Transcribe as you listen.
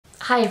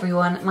Hi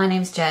everyone, my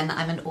name's Jen.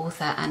 I'm an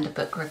author and a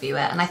book reviewer,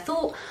 and I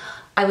thought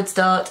I would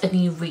start a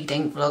new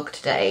reading vlog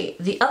today.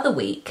 The other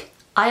week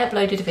I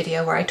uploaded a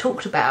video where I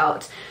talked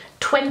about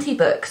 20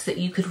 books that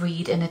you could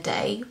read in a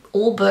day,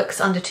 all books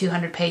under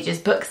 200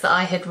 pages, books that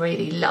I had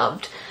really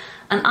loved,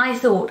 and I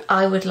thought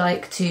I would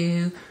like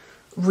to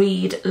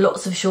read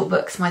lots of short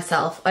books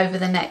myself over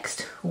the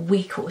next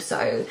week or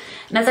so.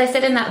 And as I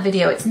said in that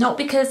video, it's not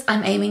because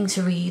I'm aiming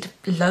to read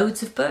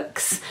loads of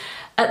books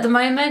at the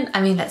moment.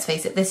 I mean, let's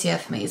face it, this year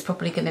for me is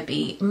probably going to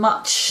be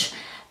much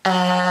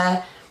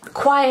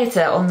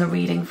quieter on the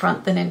reading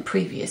front than in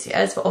previous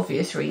years for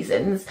obvious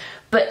reasons,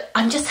 but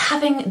I'm just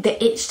having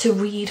the itch to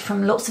read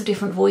from lots of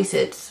different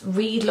voices,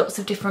 read lots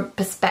of different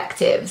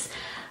perspectives,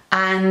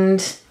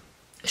 and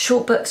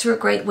short books are a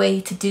great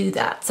way to do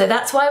that. So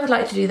that's why I would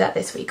like to do that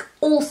this week.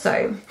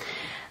 Also,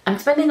 I'm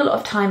spending a lot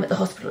of time at the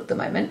hospital at the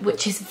moment,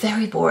 which is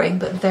very boring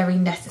but very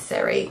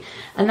necessary.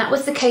 And that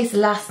was the case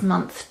last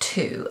month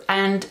too.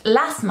 And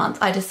last month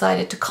I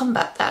decided to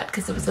combat that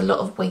because there was a lot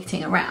of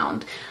waiting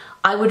around.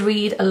 I would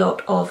read a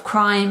lot of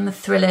crime,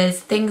 thrillers,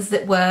 things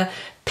that were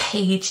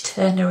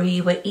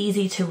page-turnery, were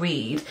easy to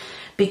read,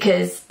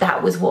 because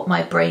that was what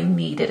my brain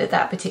needed at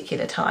that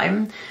particular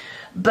time.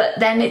 But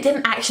then it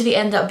didn't actually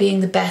end up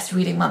being the best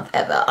reading month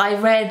ever. I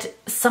read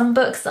some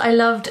books that I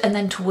loved, and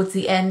then towards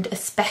the end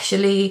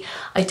especially,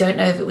 I don't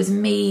know if it was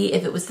me,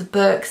 if it was the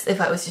books,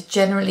 if I was just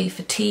generally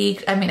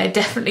fatigued. I mean, I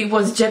definitely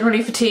was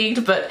generally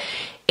fatigued, but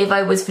if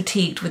I was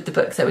fatigued with the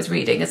books I was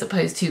reading as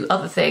opposed to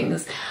other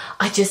things,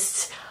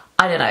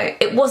 I don't know,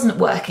 it wasn't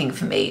working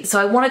for me.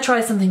 So I want to try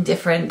something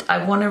different.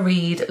 I want to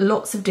read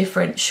lots of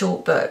different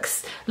short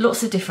books,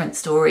 lots of different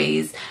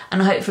stories,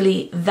 and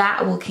hopefully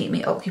that will keep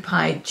me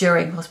occupied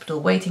during hospital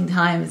waiting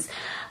times,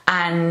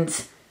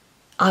 and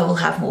I will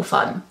have more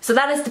fun. So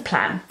that is the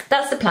plan.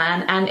 That's the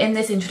plan. And in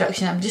this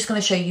introduction, I'm just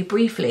going to show you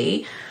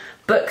briefly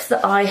books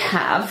that I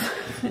have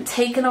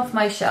taken off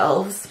my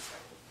shelves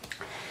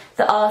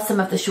that are some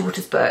of the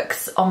shortest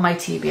books on my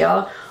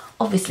TBR.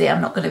 Obviously, I'm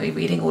not going to be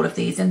reading all of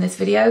these in this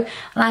video,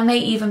 and I may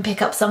even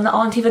pick up some that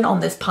aren't even on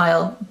this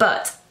pile,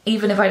 but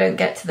even if I don't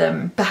get to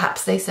them,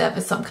 perhaps they serve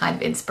as some kind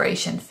of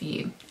inspiration for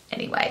you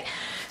anyway.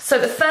 So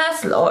the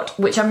first lot,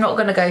 which I'm not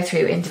going to go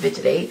through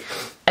individually,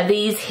 are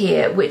these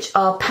here, which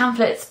are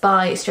pamphlets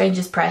by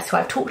Strangers Press, who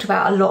I've talked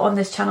about a lot on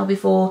this channel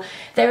before.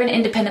 They're an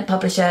independent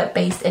publisher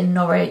based in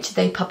Norwich.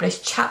 They publish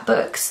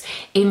chapbooks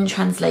in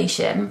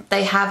translation.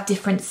 They have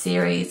different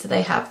series. So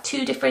they have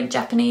 2 different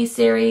Japanese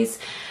series,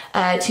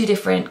 2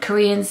 different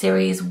Korean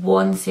series,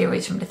 1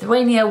 series from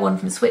Lithuania, 1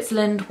 from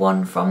Switzerland,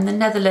 1 from the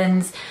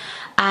Netherlands.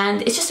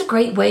 And it's just a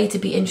great way to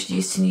be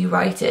introduced to new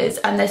writers,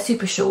 and they're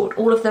super short.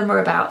 All of them are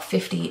about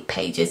 50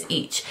 pages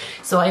each.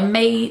 So I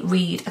may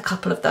read a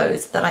couple of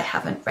those that I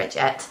haven't read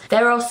yet.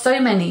 There are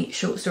so many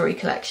short story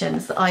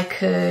collections that I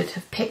could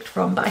have picked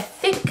from, but I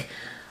think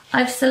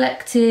I've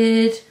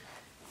selected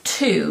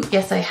 2.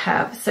 Yes, I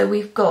have. So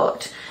we've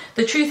got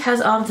The Truth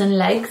Has Arms and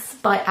Legs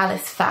by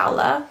Alice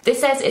Fowler.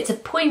 This says it's a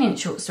poignant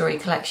short story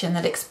collection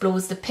that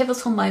explores the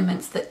pivotal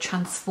moments that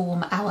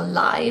transform our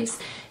lives.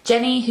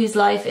 Jenny, whose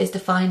life is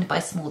defined by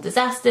small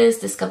disasters,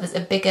 discovers a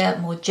bigger,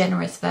 more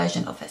generous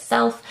version of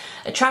herself.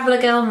 A traveller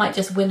girl might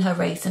just win her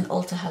race and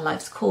alter her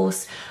life's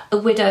course. A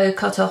widow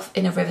cut off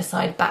in a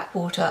riverside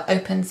backwater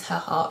opens her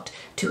heart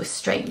to a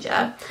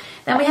stranger.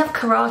 Then we have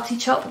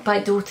Karate Chop by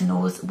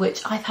Daughter-in-Laws,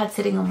 which I've had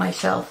sitting on my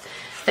shelf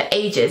for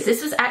ages.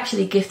 This was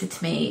actually gifted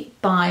to me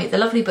by the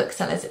lovely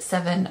booksellers at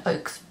Seven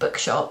Oaks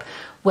Bookshop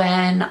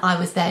when I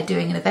was there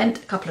doing an event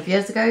a couple of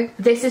years ago.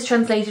 This is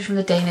translated from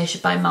the Danish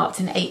by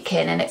Martin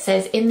Aitken, and it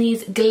says, in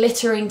these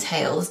glittering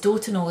tales,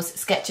 Daughter-in-Laws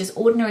sketches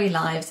ordinary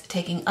lives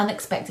taking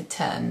unexpected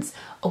turns.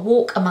 A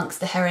walk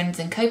amongst the herons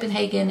in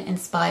Copenhagen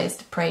inspires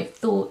depraved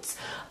thoughts.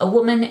 A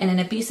woman in an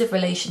abusive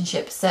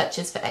relationship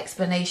searches for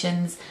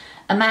explanations.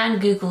 A man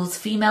Googles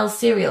female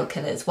serial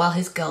killers while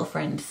his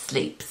girlfriend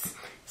sleeps.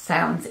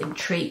 Sounds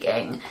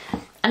intriguing.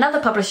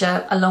 Another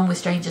publisher, along with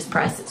Strangers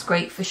Press, that's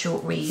great for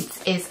short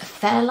reads, is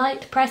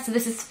Fairlight Press. So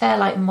this is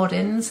Fairlight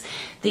Moderns.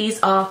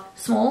 These are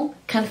small,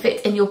 can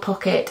fit in your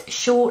pocket,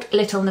 short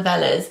little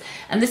novellas.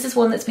 And this is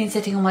one that's been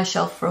sitting on my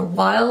shelf for a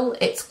while.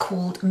 It's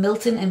called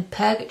Milton in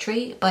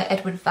Purgatory by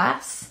Edward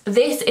Vass.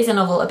 This is a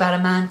novel about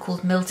a man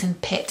called Milton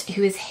Pitt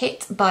who is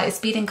hit by a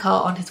speeding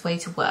car on his way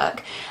to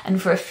work. And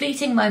for a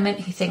fleeting moment,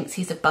 he thinks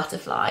he's a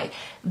butterfly.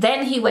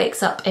 Then he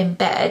wakes up in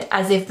bed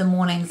as if the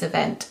morning's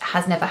event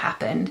has never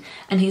happened,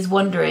 and he's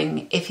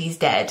wondering if he's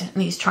dead,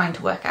 and he's trying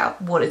to work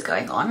out what is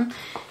going on.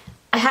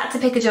 I had to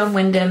pick a John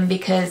Wyndham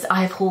because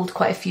I've hauled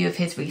quite a few of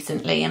his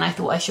recently, and I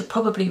thought I should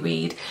probably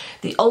read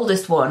the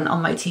oldest one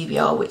on my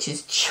TBR, which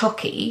is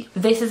Chocky.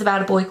 This is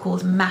about a boy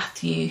called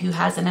Matthew who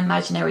has an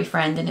imaginary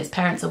friend, and his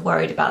parents are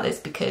worried about this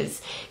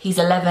because he's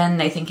 11.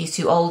 They think he's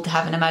too old to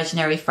have an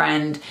imaginary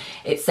friend.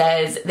 It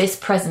says, this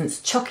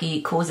presence,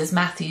 Chocky, causes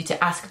Matthew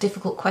to ask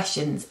difficult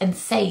questions and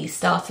say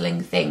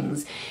startling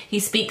things. He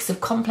speaks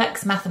of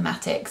complex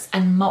mathematics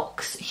and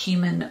mocks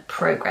human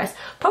progress.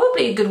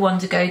 Probably a good one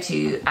to go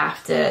to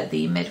after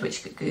the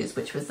Midwich Cuckoos,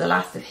 which was the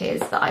last of his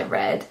that I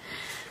read.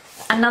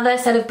 Another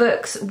set of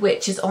books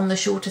which is on the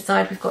shorter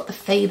side, we've got the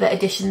Faber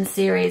Edition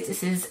series.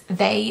 This is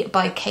They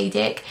by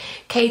Keegan.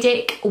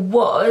 Keegan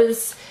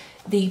was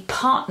the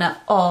partner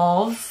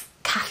of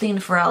Kathleen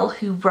Farrell,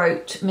 who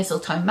wrote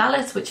Mistletoe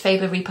Malice, which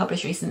Faber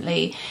republished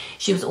recently.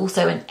 She was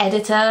also an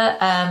editor,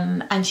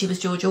 and she was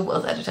George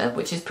Orwell's editor,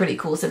 which is pretty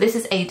cool. So this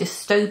is a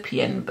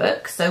dystopian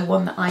book, so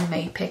one that I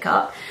may pick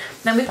up.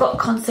 Then we've got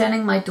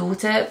Concerning My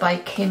Daughter by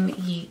Kim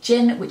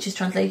Yi-jin, which is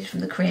translated from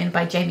the Korean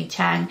by Jamie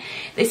Chang.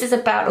 This is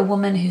about a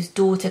woman whose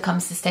daughter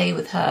comes to stay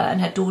with her, and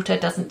her daughter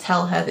doesn't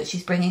tell her that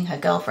she's bringing her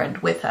girlfriend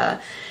with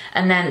her.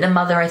 And then the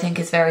mother, I think,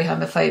 is very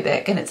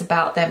homophobic, and it's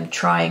about them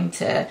trying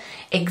to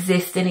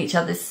exist in each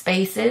other's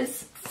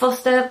spaces.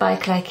 Foster by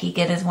Claire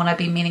Keegan is one I've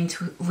been meaning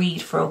to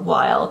read for a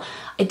while.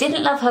 I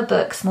didn't love her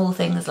book, Small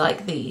Things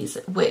Like These,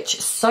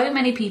 which so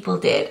many people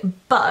did,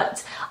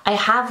 but I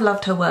have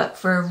loved her work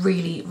for a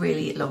really,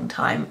 really long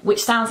time,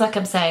 which sounds like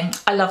I'm saying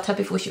I loved her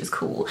before she was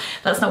cool.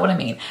 That's not what I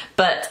mean.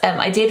 But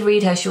I did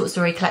read her short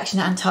story collection,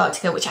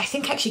 Antarctica, which I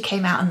think actually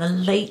came out in the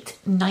late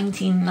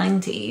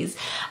 1990s,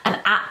 and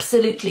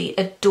absolutely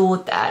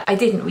adored that. I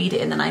didn't read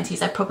it in the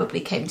 90s. I probably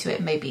came to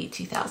it maybe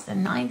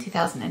 2009,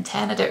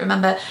 2010, I don't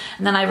remember.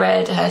 And then I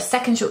read her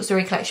second short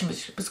story collection,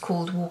 which was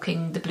called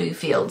Walking the Blue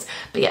Fields.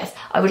 But yes,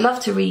 I would love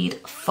to read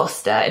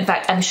Foster. In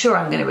fact, I'm sure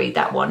I'm going to read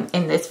that one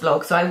in this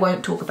vlog, so I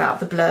won't talk about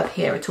the blurb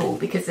here at all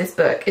because this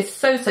book is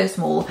so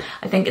small.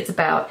 I think it's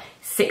about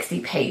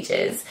 60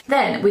 pages.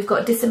 Then we've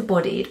got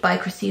Disembodied by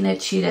Christina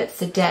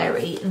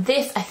Tudor-Sederi.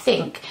 This, I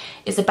think,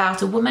 is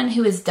about a woman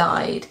who has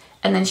died,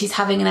 and then she's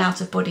having an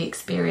out-of-body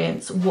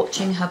experience,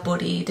 watching her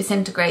body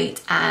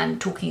disintegrate and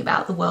talking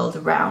about the world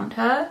around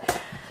her.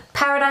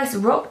 Paradise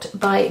Rocked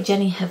by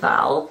Jenny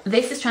Hval.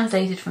 This is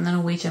translated from the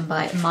Norwegian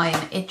by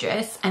Mayim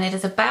Idris, and it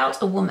is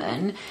about a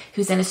woman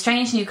who's in a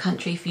strange new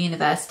country for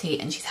university,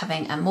 and she's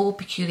having a more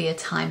peculiar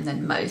time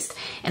than most.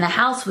 In a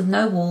house with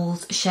no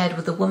walls, shared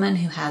with a woman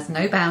who has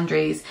no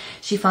boundaries,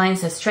 she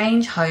finds her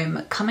strange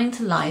home coming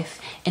to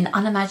life in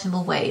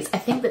unimaginable ways. I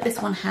think that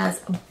this one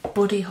has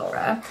body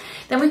horror.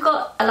 Then we've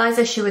got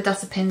Elisa Shua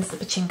Dusapin's The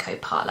Pachinko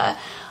Parlour.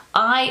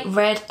 I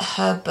read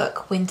her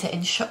book Winter in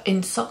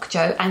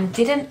Sokjo and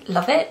didn't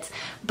love it,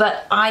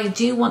 but I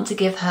do want to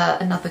give her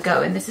another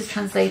go, and this is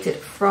translated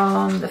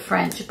from the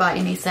French by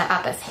Elisa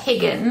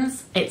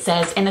Higgins. It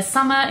says, in a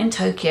summer in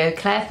Tokyo,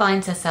 Claire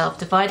finds herself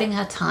dividing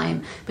her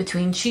time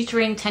between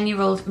tutoring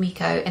 10-year-old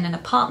Miko in an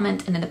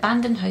apartment in an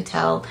abandoned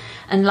hotel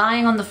and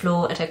lying on the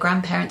floor at her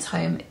grandparents'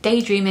 home,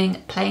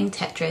 daydreaming, playing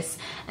Tetris,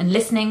 and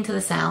listening to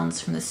the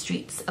sounds from the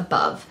streets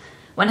above.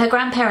 When her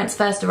grandparents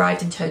first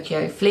arrived in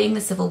Tokyo, fleeing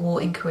the civil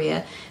war in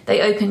Korea,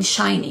 they opened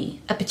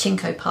Shiny, a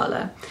pachinko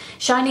parlour.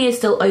 Shiny is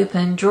still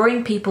open,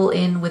 drawing people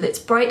in with its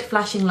bright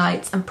flashing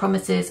lights and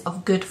promises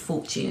of good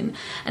fortune.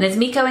 And as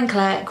Miko and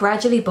Claire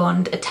gradually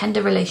bond, a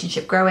tender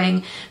relationship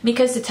growing,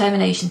 Miko's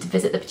determination to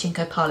visit the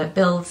pachinko parlour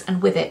builds,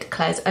 and with it,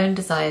 Claire's own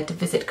desire to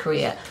visit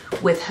Korea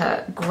with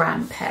her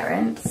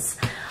grandparents.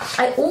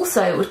 I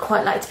also would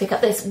quite like to pick up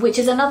this, which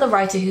is another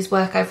writer whose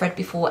work I've read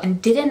before and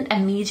didn't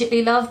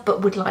immediately love,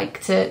 but would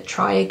like to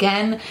try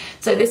again.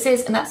 So this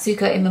is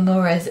Natsuko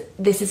Imamura's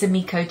This Is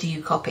Amiko, Do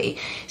You Copy?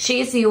 She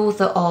is the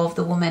author of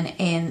The Woman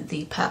in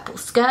the Purple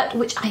Skirt,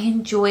 which I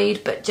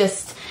enjoyed, but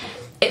just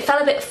it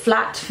fell a bit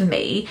flat for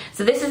me.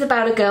 So this is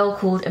about a girl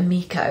called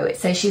Amiko. It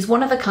says she's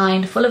one of a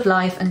kind, full of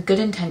life and good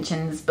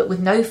intentions, but with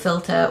no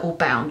filter or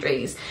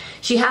boundaries.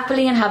 She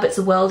happily inhabits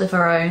a world of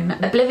her own,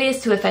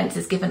 oblivious to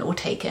offences given or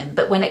taken,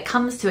 but when it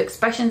comes to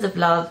expressions of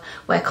love,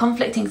 where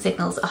conflicting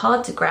signals are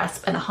hard to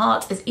grasp and a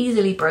heart is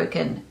easily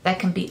broken, there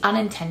can be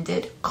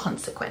unintended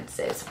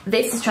consequences.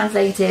 This is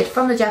translated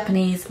from the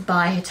Japanese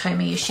by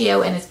Hitomi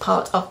Yoshio and is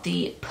part of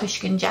the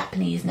Pushkin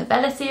Japanese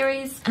novella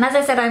series. And as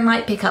I said, I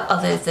might pick up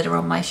others that are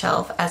on my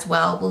shelf as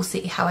well. We'll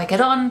see how I get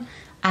on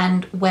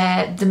and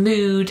where the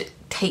mood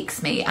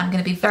takes me. I'm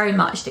going to be very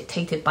much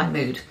dictated by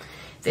mood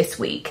this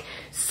week.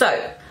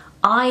 So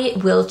I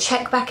will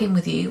check back in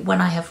with you when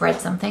I have read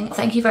something.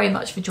 Thank you very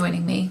much for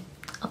joining me.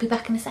 I'll be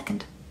back in a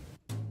second.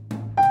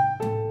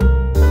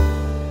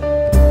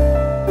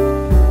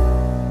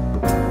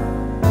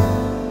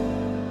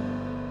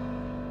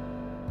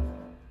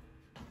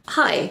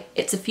 Hi,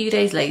 it's a few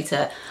days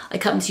later. I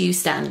come to you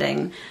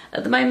standing.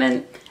 At the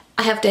moment,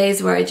 I have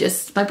days where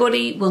my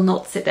body will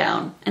not sit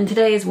down, and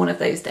today is one of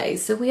those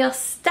days. So we are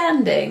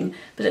standing,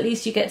 but at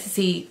least you get to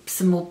see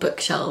some more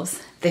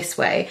bookshelves this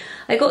way.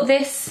 I got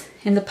this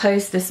in the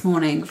post this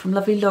morning from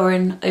lovely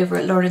Lauren over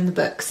at Lauren the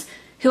Books,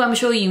 who I'm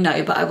sure you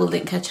know, but I will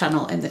link her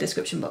channel in the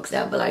description box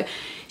down below.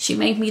 She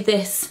made me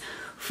this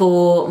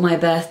for my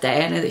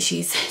birthday. I know that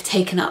she's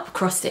taken up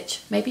cross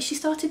stitch. Maybe she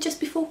started just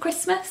before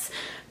Christmas,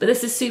 but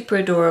this is super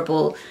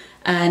adorable.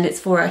 And it's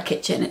for our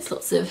kitchen. It's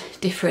lots of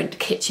different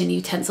kitchen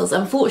utensils.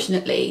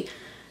 Unfortunately,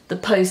 the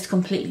post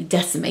completely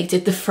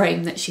decimated the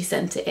frame that she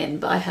sent it in,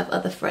 but I have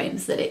other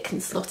frames that it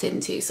can slot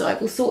into, so I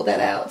will sort that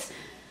out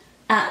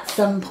at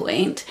some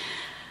point.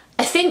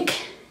 I think,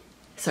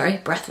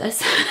 sorry,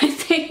 breathless. I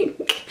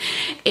think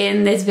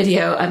in this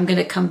video I'm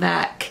gonna come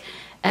back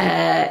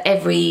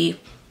every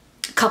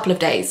couple of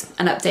days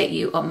and update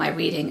you on my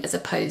reading as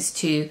opposed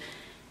to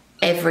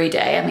every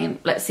day. I mean,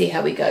 let's see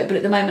how we go. But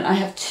at the moment I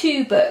have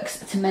 2 books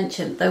to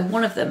mention, though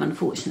one of them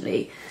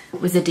unfortunately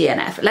was a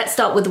DNF. Let's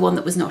start with the one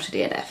that was not a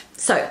DNF.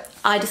 So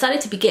I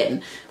decided to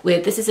begin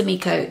with This is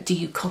Amiko, Do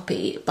You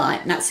Copy by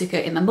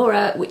Natsuko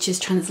Imamura, which is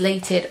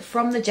translated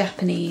from the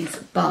Japanese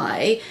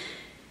by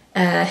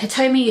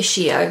Hitomi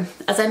Yoshio.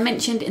 As I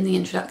mentioned in the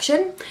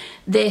introduction,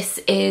 this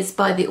is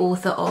by the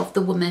author of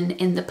The Woman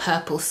in the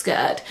Purple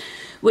Skirt,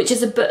 which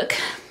is a book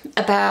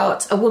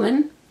about a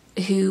woman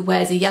who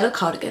wears a yellow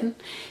cardigan,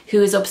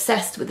 who is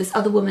obsessed with this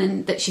other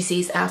woman that she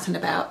sees out and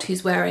about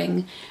who's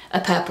wearing a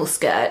purple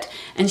skirt,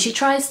 and she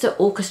tries to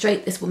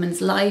orchestrate this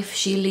woman's life.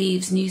 She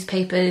leaves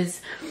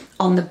newspapers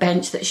on the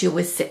bench that she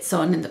always sits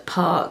on in the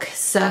park,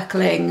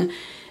 circling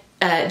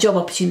job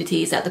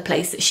opportunities at the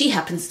place that she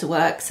happens to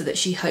work so that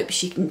she hopes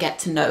she can get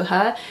to know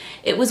her.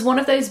 It was one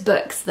of those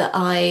books that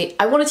I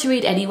wanted to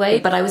read anyway,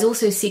 but I was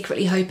also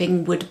secretly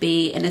hoping would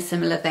be in a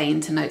similar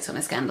vein to Notes on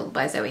a Scandal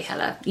by Zoe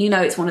Heller. You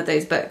know, it's one of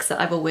those books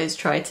that I've always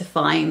tried to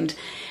find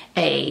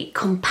a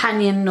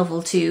companion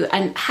novel to,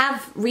 and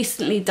have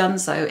recently done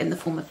so in the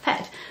form of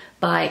Pet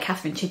by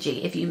Catherine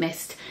Chidgey. If you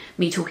missed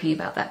me talking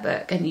about that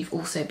book and you've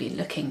also been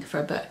looking for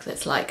a book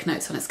that's like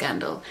Notes on a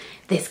Scandal,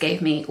 this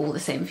gave me all the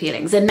same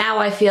feelings. And now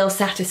I feel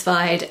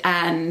satisfied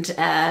and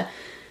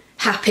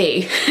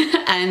happy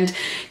and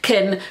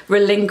can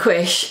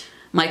relinquish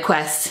my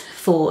quest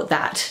for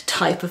that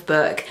type of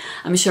book.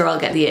 I'm sure I'll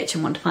get the itch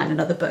and want to find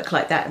another book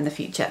like that in the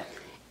future.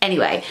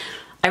 Anyway,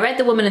 I read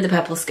The Woman in the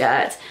Purple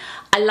Skirt.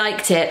 I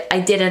liked it. I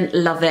didn't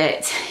love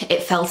it.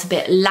 It felt a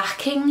bit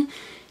lacking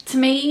to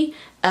me.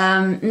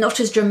 Not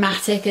as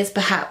dramatic as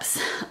perhaps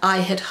I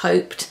had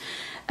hoped,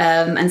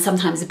 and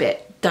sometimes a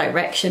bit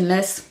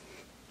directionless.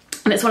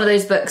 And it's one of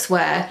those books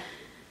where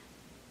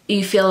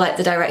you feel like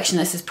the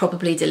directionless is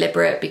probably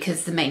deliberate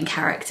because the main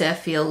character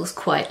feels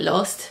quite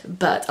lost,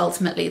 but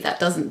ultimately that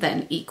doesn't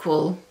then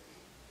equal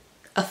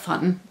a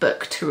fun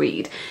book to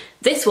read.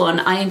 This one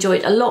I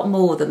enjoyed a lot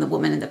more than The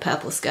Woman in the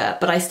Purple Skirt,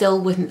 but I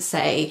still wouldn't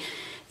say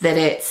that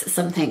it's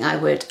something I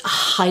would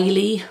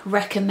highly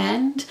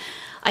recommend.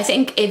 I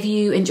think if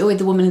you enjoyed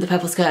The Woman in the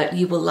Purple Skirt,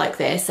 you will like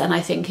this. And I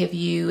think if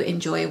you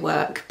enjoy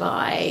work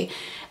by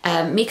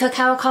Miko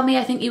Kawakami,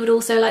 I think you would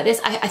also like this.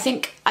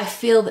 I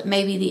feel that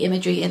maybe the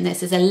imagery in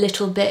this is a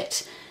little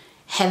bit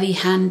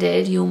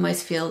heavy-handed. You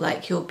almost feel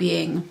like you're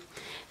being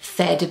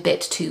fed a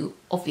bit too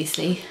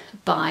obviously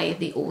by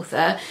the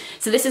author.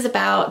 So this is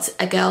about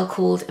a girl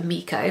called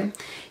Amiko.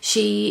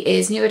 She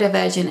is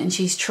neurodivergent and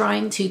she's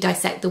trying to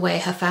dissect the way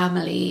her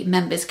family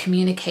members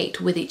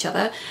communicate with each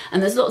other.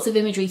 And there's lots of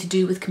imagery to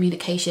do with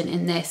communication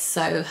in this.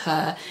 So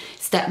her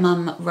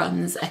stepmom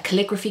runs a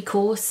calligraphy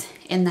course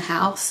in the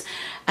house.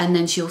 And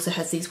then she also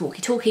has these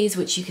walkie-talkies,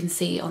 which you can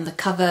see on the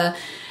cover.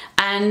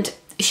 And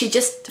she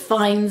just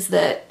finds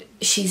that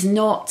she's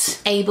not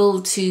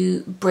able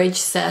to bridge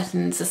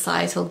certain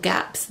societal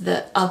gaps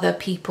that other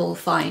people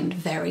find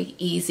very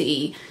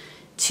easy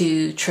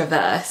to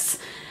traverse.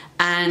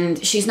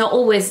 And she's not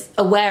always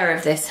aware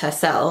of this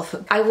herself.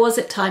 I was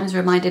at times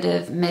reminded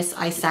of Miss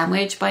I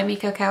Sandwich by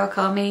Miko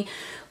Kawakami,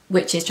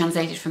 which is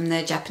translated from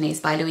the Japanese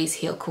by Louise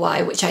Hill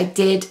Kawai, which I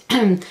did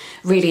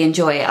really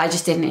enjoy. I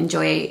just didn't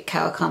enjoy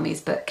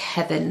Kawakami's book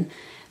Heaven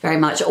very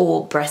much,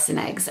 or Breasts and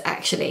Eggs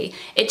actually.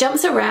 It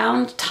jumps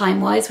around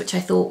time-wise, which I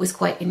thought was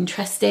quite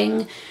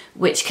interesting,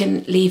 which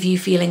can leave you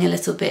feeling a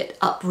little bit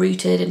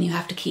uprooted and you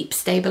have to keep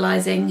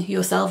stabilizing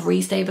yourself,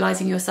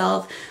 restabilizing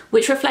yourself,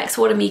 which reflects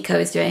what Amiko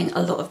is doing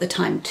a lot of the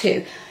time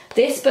too.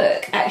 This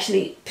book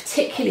actually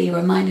particularly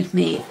reminded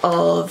me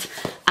of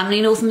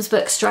Emily Northam's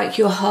book Strike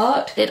Your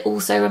Heart. It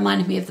also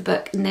reminded me of the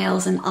book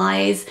Nails and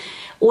Eyes.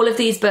 All of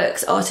these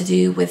books are to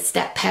do with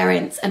step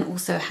parents and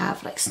also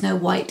have like Snow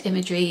White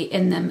imagery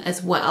in them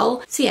as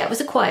well. So yeah, it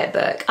was a quiet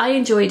book. I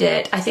enjoyed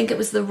it. I think it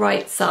was the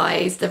right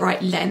size, the right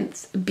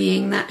length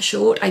being that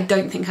short. I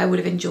don't think I would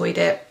have enjoyed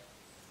it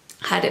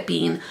had it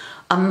been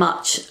a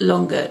much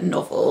longer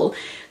novel.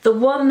 The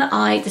one that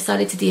I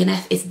decided to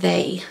DNF is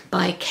They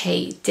by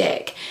Kay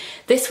Dick.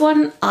 This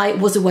one I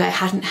was aware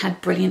hadn't had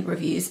brilliant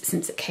reviews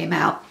since it came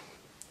out.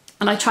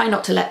 And I try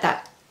not to let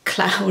that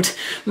cloud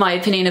my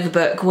opinion of a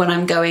book when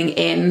I'm going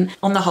in.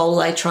 On the whole,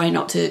 I try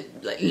not to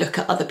look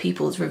at other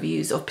people's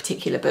reviews of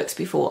particular books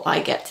before I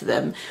get to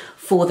them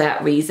for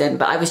that reason.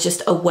 But I was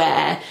just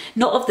aware,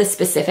 not of the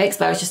specifics,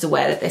 but I was just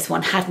aware that this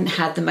one hadn't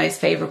had the most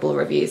favourable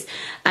reviews.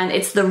 And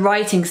it's the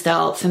writing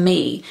style for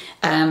me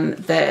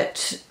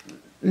that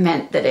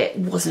meant that it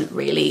wasn't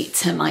really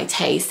to my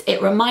taste.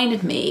 It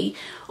reminded me,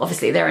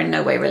 obviously they're in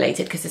no way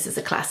related because this is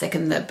a classic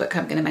and the book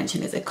I'm going to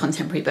mention is a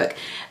contemporary book,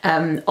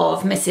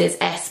 of Mrs.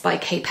 S by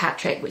Kay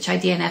Patrick, which I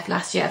DNF'd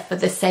last year for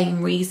the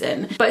same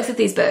reason. Both of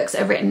these books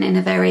are written in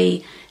a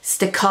very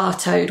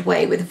staccatoed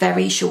way with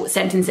very short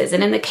sentences,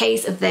 and in the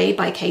case of They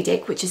by Kay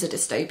Dick, which is a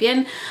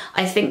dystopian,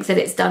 I think that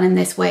it's done in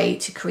this way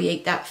to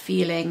create that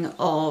feeling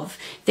of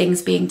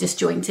things being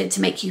disjointed,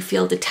 to make you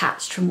feel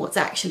detached from what's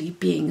actually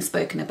being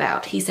spoken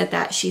about. He said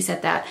that, she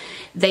said that,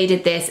 they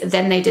did this,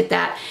 then they did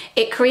that.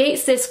 It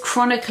creates this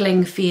chronicle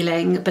circling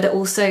feeling, but it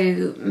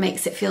also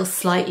makes it feel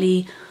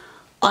slightly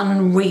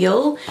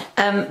unreal.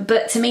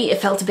 But to me,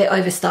 it felt a bit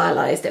over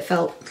stylized. It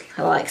felt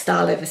like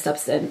style over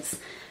substance.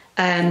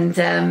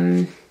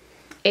 And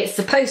it's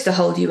supposed to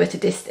hold you at a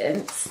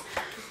distance,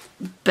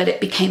 but it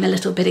became a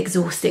little bit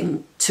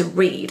exhausting to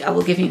read. I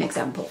will give you an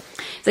example.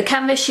 The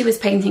canvas she was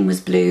painting was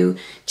blue.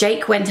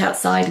 Jake went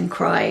outside and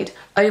cried.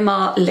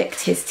 Omar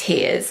licked his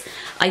tears.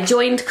 I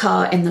joined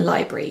Carr in the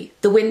library.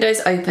 The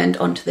windows opened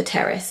onto the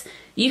terrace.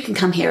 You can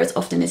come here as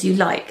often as you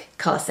like,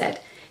 Carr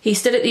said. He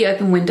stood at the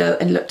open window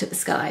and looked at the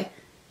sky.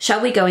 Shall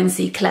we go and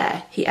see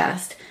Claire? He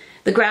asked.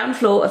 The ground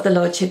floor of the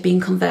lodge had been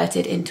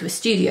converted into a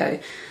studio.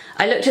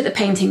 I looked at the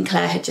painting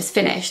Claire had just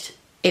finished.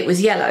 It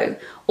was yellow,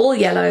 all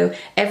yellow,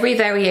 every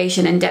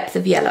variation and depth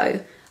of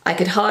yellow. I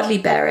could hardly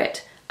bear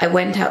it. I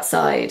went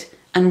outside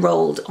and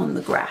rolled on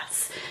the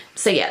grass.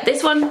 So yeah,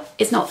 this one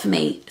is not for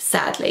me,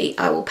 sadly.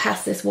 I will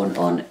pass this one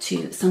on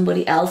to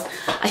somebody else.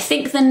 I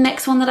think the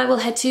next one that I will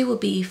head to will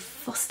be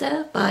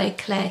Foster by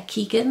Claire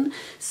Keegan.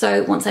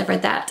 So once I've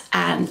read that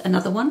and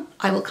another one,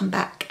 I will come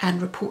back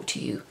and report to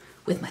you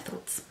with my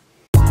thoughts.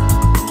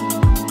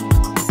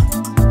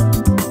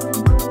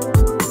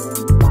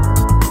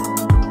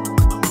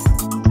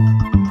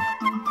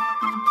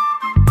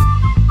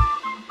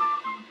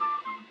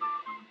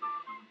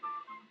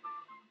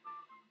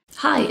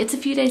 Hi, it's a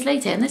few days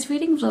later and this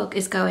reading vlog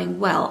is going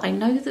well. I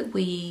know that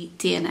we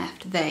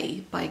DNF'd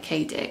They by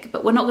K-Dig,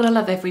 but we're not going to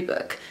love every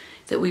book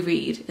that we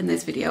read in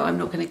this video. I'm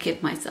not going to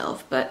kid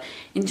myself, but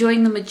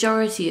enjoying the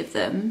majority of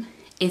them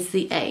is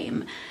the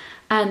aim.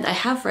 And I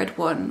have read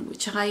one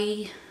which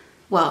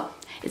well,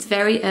 it's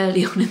very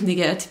early on in the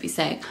year to be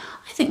saying,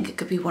 I think it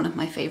could be one of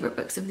my favourite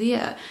books of the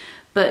year.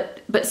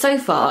 But so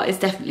far it's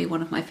definitely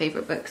one of my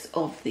favourite books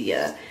of the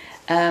year.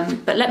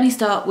 But let me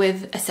start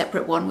with a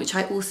separate one which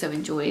I also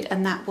enjoyed,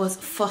 and that was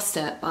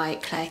Foster by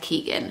Claire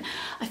Keegan.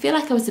 I feel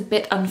like I was a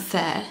bit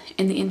unfair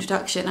in the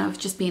introduction. I've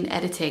just been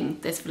editing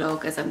this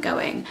vlog as I'm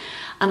going,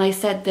 and I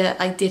said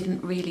that I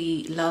didn't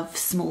really love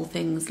small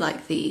things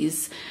like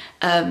these.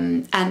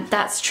 And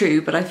that's true,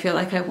 but I feel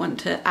like I want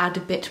to add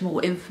a bit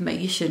more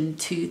information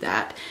to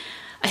that.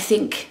 I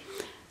think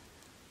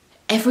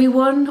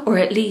everyone, or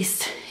at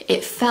least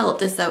it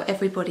felt as though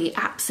everybody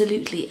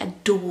absolutely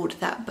adored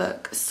that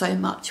book so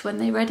much when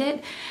they read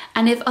it.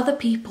 And if other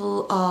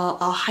people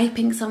are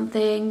hyping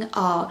something,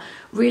 are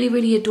really,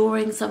 really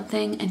adoring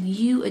something, and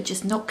you are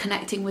just not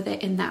connecting with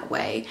it in that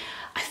way,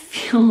 I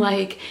feel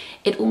like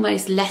it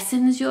almost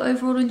lessens your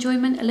overall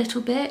enjoyment a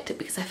little bit,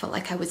 because I felt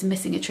like I was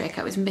missing a trick,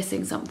 I was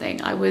missing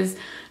something, I was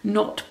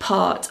not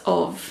part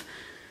of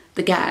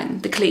the gang,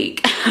 the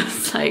clique.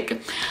 It's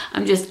like,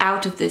 I'm just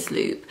out of this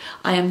loop.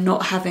 I am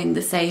not having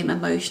the same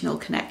emotional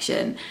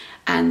connection,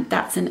 and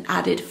that's an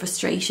added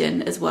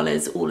frustration, as well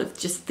as all of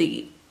just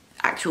the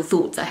actual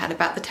thoughts I had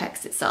about the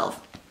text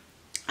itself.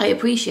 I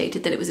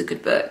appreciated that it was a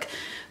good book,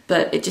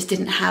 but it just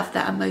didn't have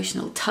that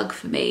emotional tug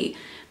for me.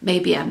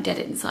 Maybe I'm dead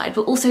inside,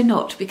 but also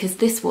not, because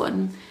this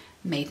one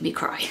made me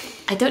cry.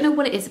 I don't know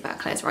what it is about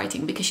Claire's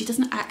writing, because she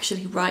doesn't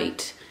actually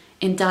write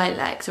in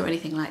dialect or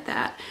anything like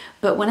that,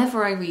 but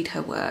whenever I read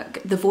her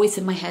work, the voice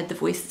in my head, the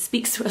voice that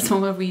speaks to us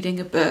when we're reading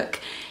a book,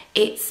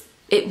 it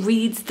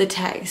reads the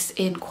text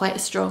in quite a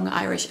strong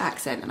Irish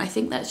accent, and I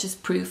think that's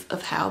just proof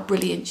of how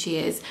brilliant she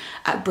is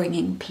at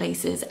bringing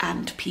places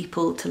and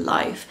people to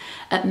life,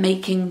 at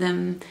making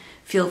them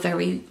feel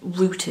very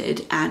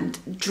rooted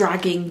and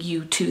dragging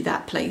you to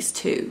that place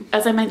too.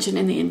 As I mentioned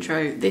in the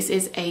intro, this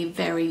is a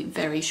very,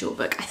 very short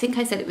book. I think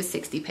I said it was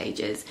 60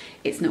 pages.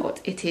 It's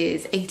not, it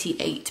is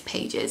 88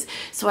 pages.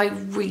 So I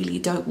really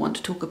don't want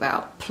to talk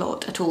about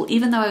plot at all,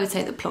 even though I would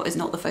say that plot is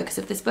not the focus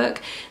of this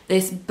book.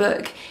 This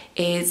book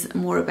is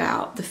more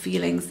about the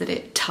feelings that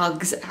it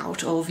tugs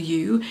out of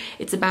you.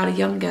 It's about a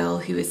young girl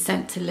who is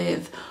sent to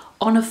live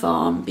on a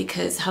farm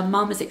because her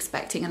mum is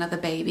expecting another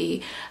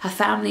baby, her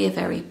family are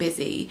very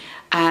busy,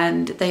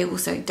 and they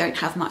also don't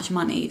have much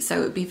money,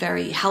 so it would be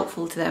very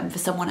helpful to them for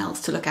someone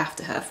else to look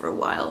after her for a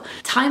while.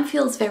 Time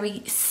feels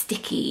very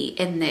sticky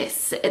in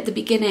this. At the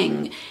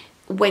beginning,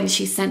 when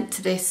she's sent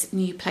to this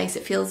new place,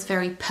 it feels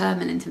very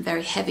permanent and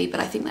very heavy, but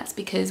I think that's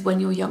because when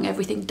you're young,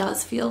 everything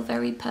does feel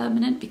very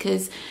permanent,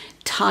 because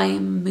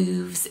time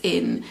moves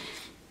in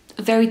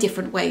very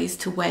different ways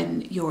to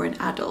when you're an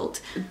adult.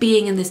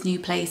 Being in this new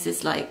place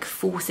is like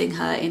forcing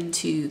her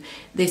into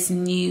this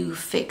new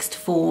fixed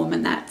form,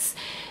 and that's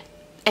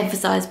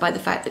emphasised by the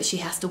fact that she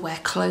has to wear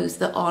clothes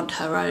that aren't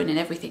her own, and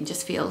everything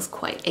just feels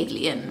quite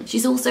alien.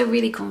 She's also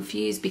really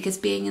confused because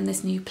being in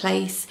this new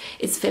place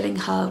is filling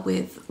her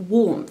with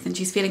warmth, and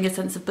she's feeling a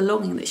sense of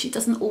belonging that she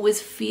doesn't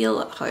always feel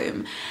at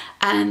home,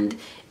 and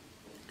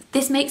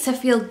this makes her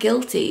feel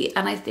guilty,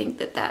 and I think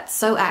that that's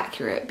so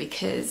accurate,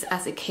 because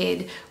as a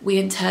kid we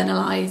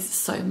internalise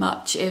so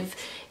much. If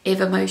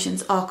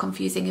emotions are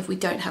confusing, if we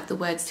don't have the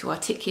words to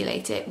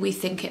articulate it, we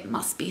think it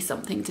must be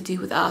something to do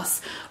with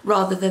us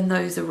rather than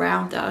those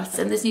around us.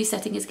 And this new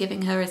setting is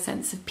giving her a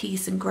sense of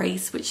peace and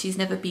grace which she's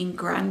never been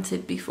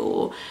granted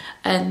before,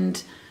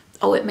 and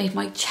oh, it made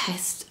my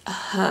chest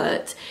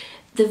hurt.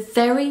 The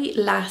very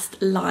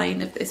last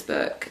line of this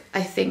book,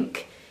 I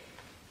think,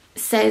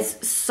 says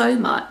so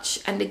much.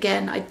 And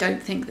again, I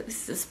don't think that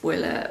this is a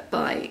spoiler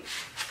by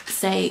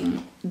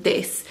saying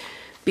this,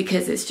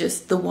 because it's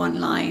just the one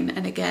line.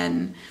 And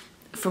again,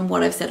 from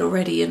what I've said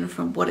already and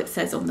from what it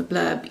says on the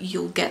blurb,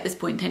 you'll get this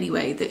point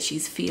anyway, that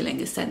she's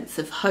feeling a sense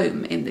of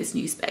home in this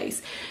new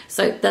space.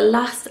 So the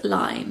last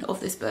line of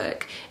this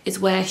book is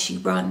where she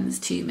runs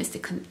to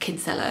Mr.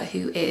 Kinsella,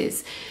 who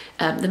is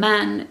the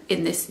man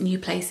in this new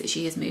place that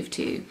she has moved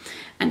to.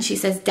 And she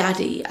says,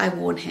 "Daddy, I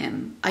warn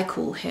him. I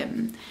call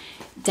him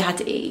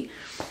Daddy."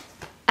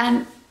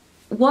 And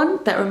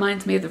one, that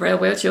reminds me of the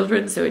Railway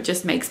Children, so it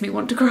just makes me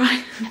want to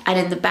cry. And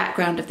in the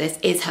background of this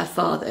is her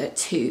father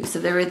too. So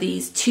there are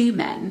these two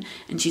men,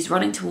 and she's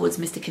running towards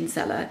Mr.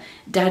 Kinsella.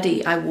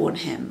 "Daddy, I warn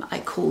him. I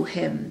call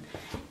him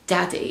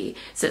Daddy."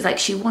 So it's like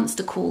she wants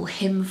to call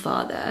him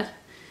father,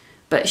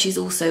 but she's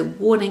also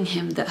warning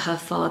him that her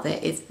father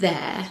is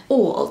there.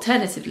 Or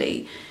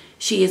alternatively,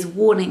 she is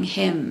warning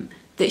him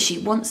that she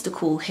wants to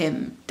call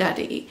him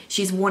Daddy.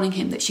 She's warning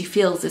him that she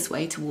feels this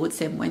way towards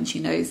him when she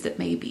knows that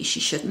maybe she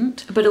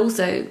shouldn't. But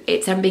also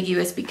it's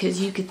ambiguous,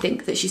 because you could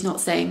think that she's not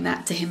saying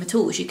that to him at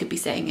all. She could be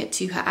saying it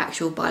to her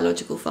actual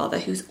biological father,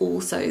 who's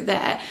also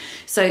there.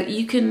 So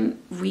you can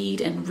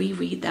read and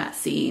reread that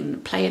scene,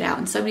 play it out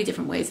in so many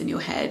different ways in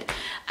your head.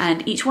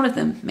 And each one of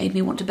them made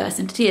me want to burst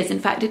into tears. In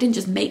fact, it didn't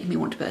just make me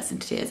want to burst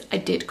into tears. I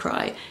did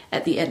cry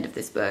at the end of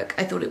this book.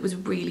 I thought it was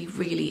really,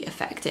 really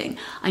affecting.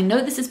 I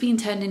know this has been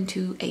turned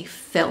into a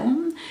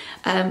film,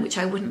 which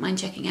I wouldn't mind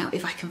checking out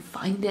if I can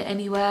find it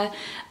anywhere.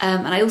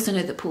 And I also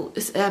know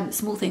that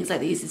Small Things Like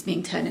These is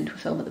being turned into a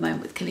film at the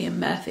moment with Cillian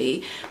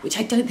Murphy, which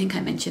I don't think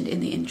I mentioned in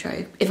the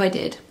intro. If I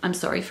did, I'm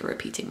sorry for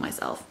repeating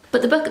myself.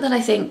 But the book that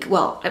I think,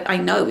 well, I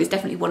know is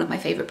definitely one of my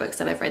favourite books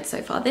that I've read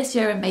so far this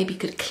year, and maybe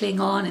could cling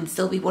on and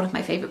still be one of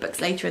my favourite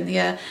books later in the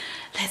year.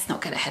 Let's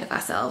not get ahead of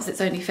ourselves,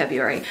 it's only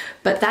February.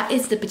 But that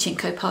is The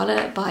Pachinko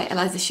Parlour by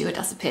Elisa Shua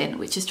Dusapin,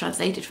 which is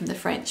translated from the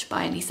French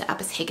by Anissa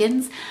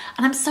Abbas-Higgins.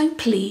 And I'm so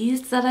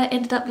pleased that I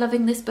ended up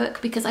loving this book,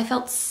 because I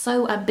felt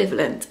so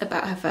ambivalent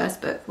about her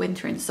first book,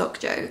 Winter in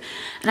Sokjo.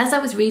 And as I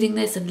was reading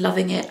this and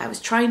loving it, I was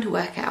trying to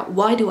work out,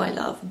 why do I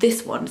love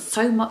this one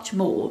so much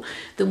more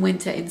than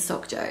Winter in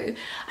Sokjo?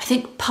 I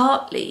think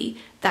partly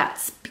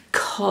that's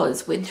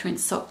because Winter in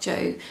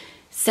Sokjo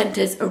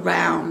centres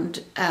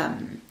around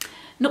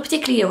not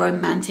particularly a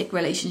romantic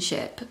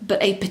relationship,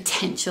 but a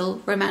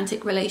potential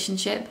romantic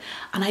relationship.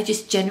 And I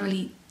just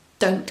generally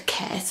don't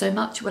care so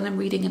much when I'm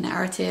reading a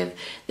narrative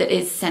that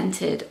is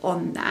centered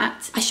on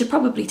that. I should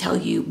probably tell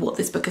you what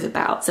this book is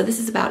about. So this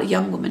is about a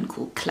young woman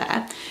called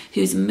Claire,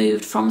 who's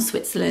moved from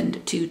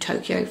Switzerland to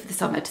Tokyo for the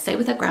summer to stay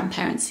with her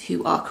grandparents,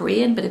 who are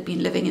Korean but have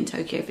been living in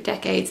Tokyo for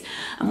decades.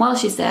 And while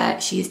she's there,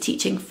 she is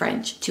teaching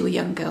French to a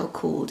young girl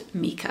called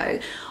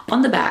Miko.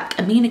 On the back,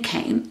 Amina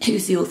Kane,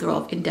 who's the author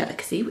of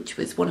Indelicacy, which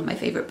was one of my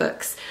favorite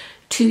books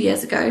 2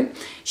 years ago,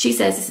 she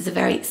says this is a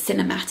very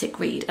cinematic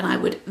read, and I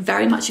would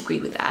very much agree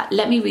with that.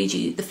 Let me read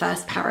you the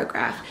first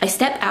paragraph. "I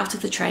step out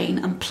of the train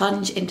and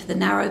plunge into the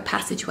narrow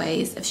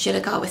passageways of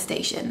Shiragawa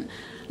Station.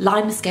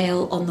 Lime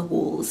scale on the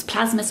walls,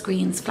 plasma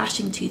screens,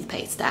 flashing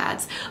toothpaste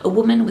ads, a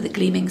woman with a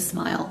gleaming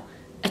smile.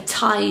 A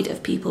tide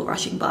of people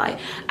rushing by.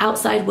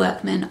 Outside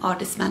workmen are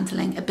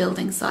dismantling a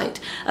building site.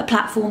 A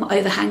platform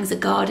overhangs a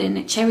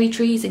garden, cherry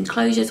trees,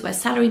 enclosures where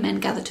salarymen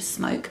gather to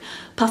smoke,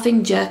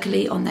 puffing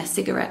jerkily on their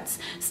cigarettes,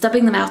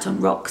 stubbing them out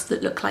on rocks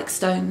that look like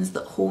stones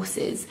that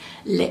horses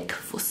lick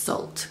for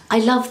salt." I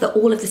love that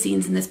all of the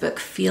scenes in this book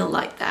feel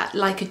like that,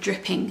 like a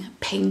dripping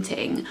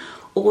painting,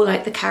 or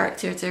like the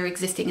characters are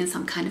existing in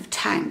some kind of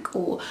tank,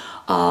 or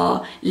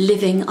are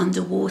living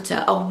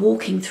underwater, are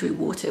walking through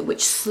water,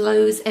 which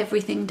slows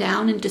everything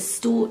down and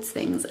distorts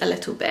things a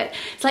little bit.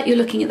 It's like you're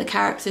looking at the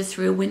characters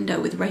through a window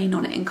with rain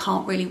on it and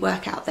can't really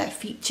work out their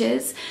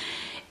features.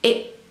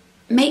 It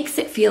makes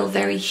it feel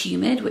very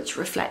humid, which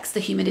reflects the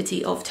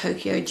humidity of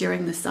Tokyo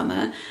during the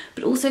summer,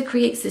 but also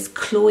creates this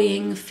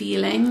cloying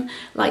feeling,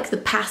 like the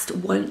past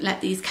won't let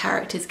these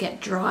characters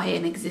get dry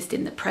and exist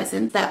in the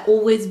present. They're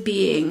always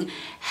being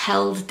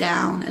held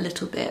down a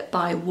little bit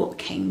by what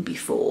came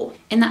before.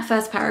 In that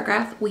first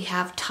paragraph, we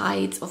have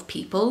tides of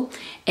people.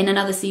 In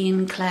another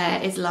scene,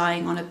 Claire is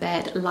lying on a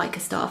bed like a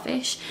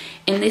starfish.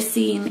 In this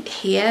scene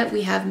here,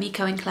 we have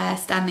Miko and Claire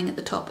standing at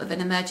the top of an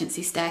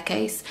emergency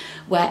staircase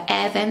where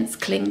air vents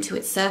cling to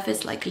its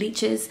surface like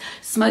leeches.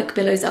 Smoke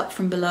billows up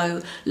from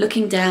below.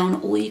 Looking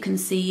down, all you can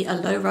see are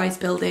low-rise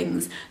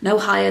buildings, no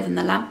higher than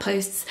the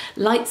lampposts,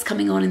 lights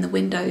coming on in the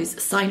windows,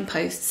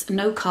 signposts,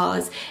 no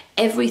cars.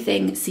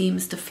 Everything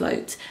seems to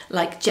float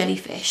like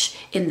jellyfish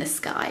in the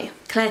sky.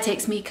 Claire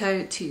takes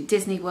Miko to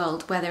Disney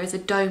World, where there is a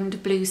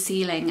domed blue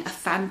ceiling, a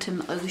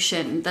phantom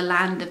ocean, the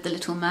land of the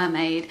Little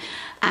Mermaid,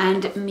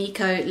 and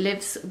Miko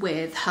lives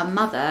with her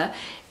mother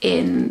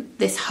in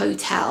this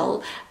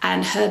hotel,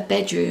 and her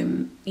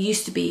bedroom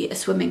used to be a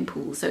swimming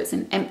pool, so it's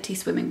an empty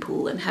swimming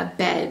pool, and her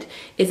bed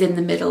is in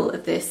the middle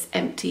of this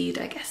emptied,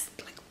 I guess,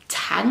 like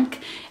tank,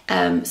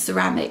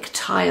 ceramic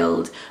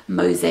tiled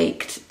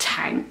mosaiced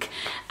tank.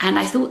 And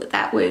I thought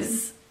that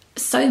was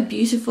so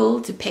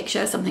beautiful to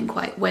picture, something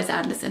quite Wes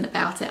Anderson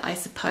about it, I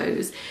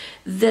suppose.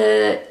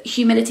 The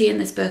humidity in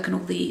this book and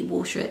all the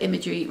water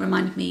imagery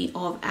reminded me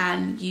of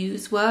Anne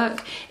Yu's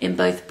work in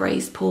both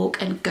Braised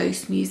Pork and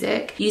Ghost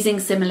Music, using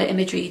similar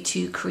imagery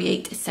to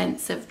create a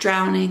sense of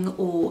drowning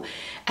or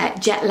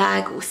jet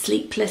lag or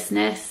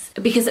sleeplessness.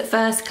 Because at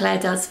first Claire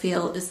does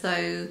feel as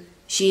though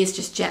she is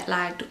just jet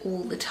lagged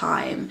all the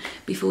time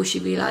before she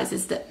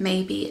realizes that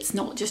maybe it's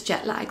not just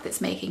jet lag that's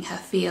making her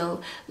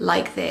feel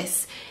like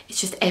this.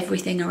 It's just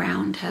everything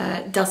around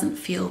her doesn't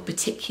feel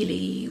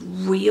particularly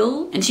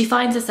real. And she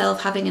finds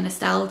herself having a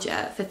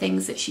nostalgia for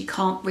things that she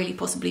can't really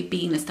possibly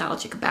be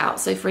nostalgic about.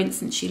 So for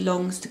instance, she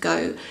longs to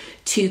go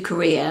to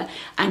Korea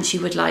and she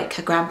would like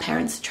her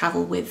grandparents to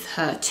travel with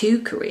her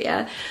to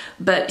Korea,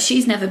 but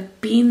she's never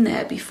been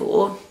there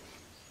before.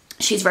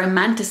 She's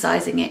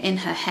romanticizing it in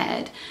her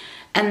head.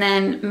 And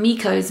then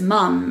Miko's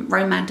mum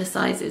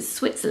romanticizes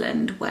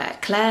Switzerland, where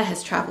Claire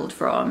has travelled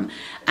from,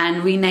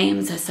 and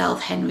renames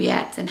herself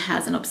Henriette and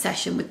has an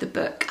obsession with the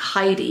book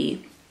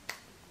Heidi.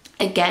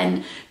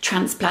 Again,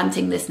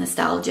 transplanting this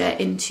nostalgia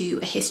into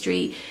a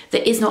history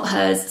that is not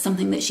hers,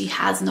 something that she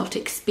has not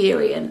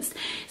experienced.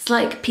 It's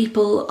like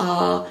people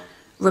are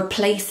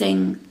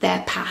replacing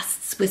their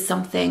pasts with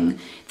something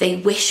they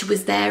wish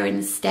was there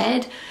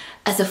instead,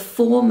 as a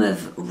form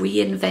of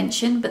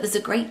reinvention, but there's a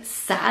great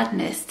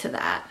sadness to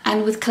that.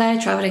 And with Claire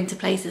travelling to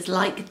places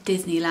like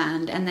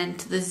Disneyland and then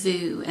to the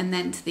zoo and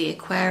then to the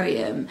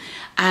aquarium,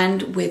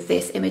 and with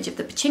this image of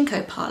the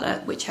Pachinko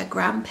parlour, which her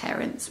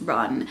grandparents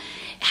run,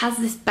 it has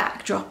this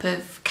backdrop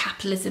of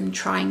capitalism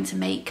trying to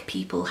make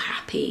people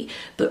happy,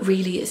 but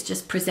really it's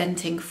just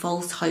presenting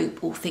false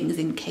hope or things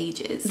in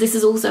cages. This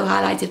is also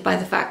highlighted by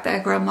the fact that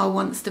her grandma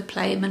wants to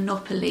play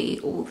Monopoly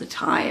all the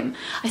time.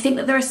 I think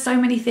that there are so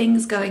many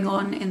things going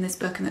on in this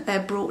book and that they're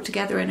brought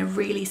together in a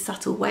really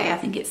subtle way. I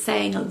think it's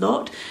saying a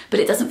lot, but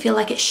it doesn't feel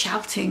like it's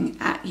shouting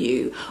at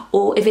you,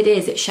 or if it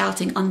is, it's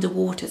shouting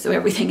underwater, so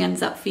everything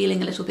ends up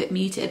feeling a little bit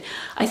muted.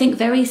 I think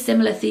very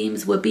similar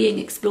themes were being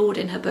explored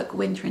in her book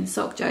Winter in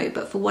Sokjo,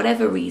 but for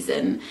whatever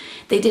reason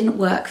they didn't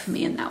work for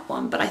me in that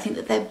one. But I think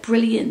that they're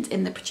brilliant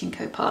in the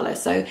Pachinko parlour,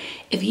 so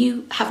if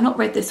you have not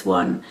read this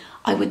one,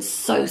 I would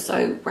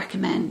so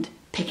recommend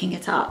picking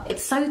it up.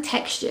 It's so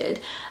textured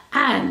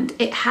and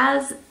it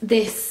has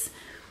this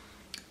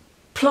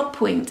plot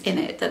point in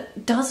it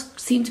that does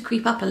seem to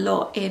creep up a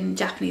lot in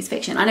Japanese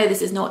fiction. I know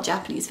this is not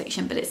Japanese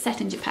fiction, but it's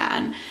set in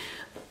Japan,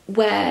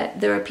 where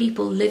there are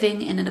people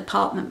living in an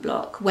apartment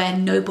block where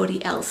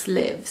nobody else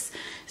lives.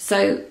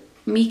 So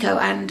Miko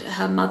and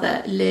her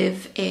mother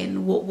live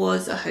in what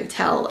was a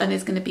hotel and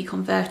is going to be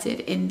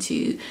converted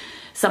into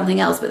something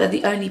else, but they're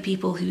the only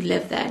people who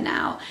live there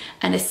now.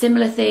 And a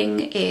similar thing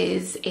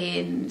is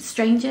in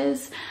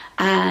Strangers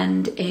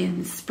and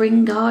in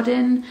Spring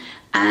Garden,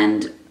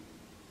 and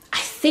I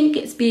think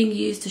it's being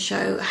used to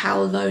show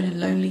how alone and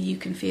lonely you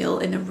can feel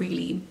in a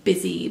really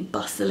busy,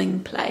 bustling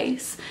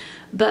place.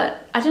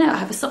 But I don't know, I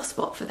have a soft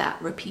spot for that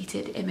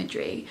repeated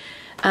imagery.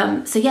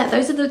 So yeah,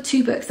 those are the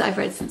two books that I've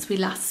read since we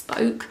last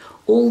spoke.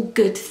 All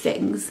good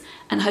things,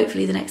 and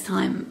hopefully the next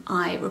time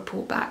I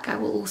report back I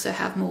will also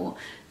have more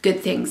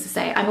good things to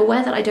say. I'm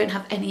aware that I don't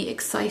have any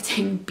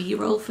exciting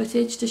B-roll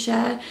footage to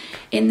share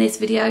in this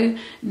video.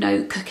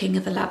 No cooking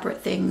of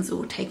elaborate things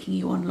or taking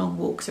you on long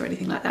walks or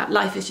anything like that.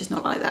 Life is just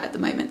not like that at the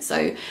moment,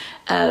 so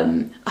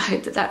I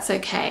hope that that's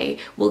okay.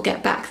 We'll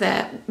get back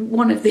there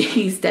one of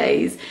these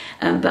days,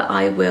 but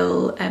I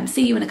will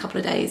see you in a couple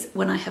of days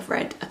when I have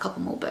read a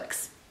couple more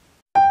books.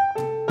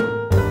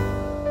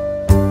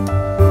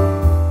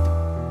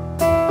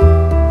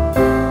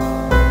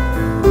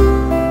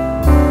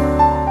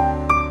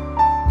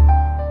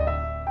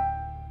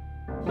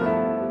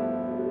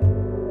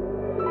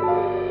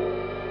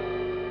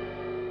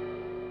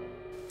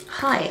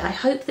 Hi, I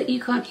hope that you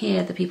can't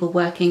hear the people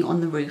working on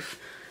the roof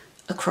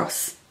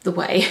across the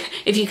way.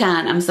 If you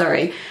can, I'm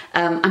sorry.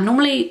 I'm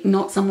normally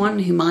not someone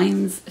who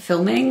minds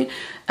filming,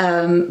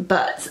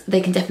 but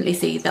they can definitely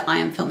see that I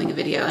am filming a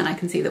video, and I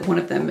can see that one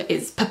of them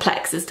is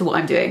perplexed as to what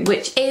I'm doing,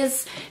 which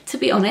is, to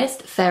be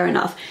honest, fair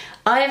enough.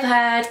 I've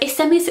had a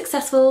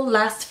semi-successful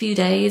last few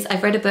days.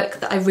 I've read a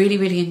book that I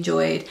really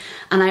enjoyed,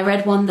 and I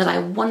read one that I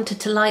wanted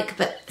to like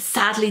but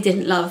sadly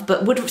didn't love,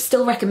 but would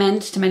still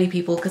recommend to many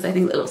people because I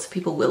think that lots of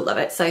people will love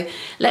it. So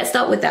let's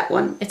start with that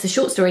one. It's a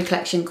short story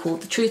collection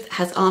called The Truth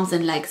Has Arms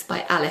and Legs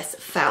by Alice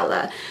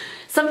Fowler.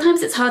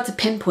 Sometimes it's hard to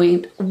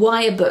pinpoint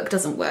why a book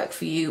doesn't work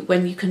for you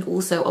when you can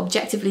also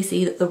objectively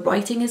see that the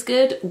writing is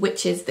good,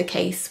 which is the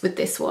case with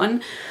this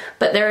one.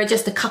 But there are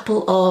just a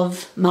couple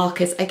of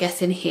markers, I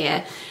guess, in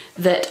here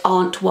that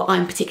aren't what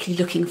I'm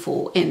particularly looking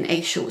for in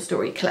a short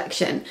story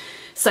collection.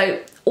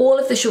 So all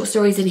of the short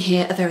stories in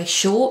here are very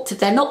short.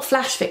 They're not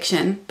flash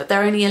fiction, but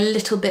they're only a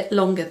little bit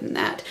longer than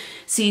that.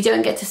 So you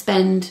don't get to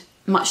spend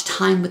much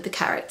time with the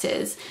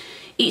characters.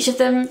 Each of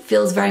them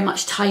feels very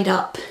much tied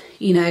up,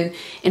 you know,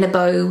 in a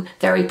bow,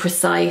 very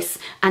precise,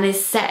 and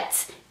is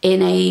set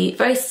in a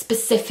very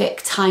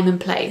specific time and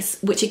place,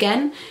 which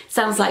again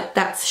sounds like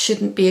that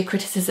shouldn't be a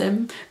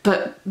criticism,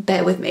 but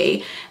bear with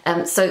me.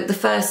 So the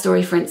first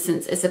story, for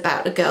instance, is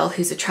about a girl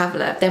who's a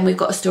traveller. Then we've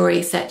got a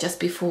story set just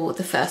before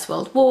the First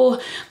World War.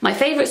 My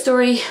favourite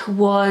story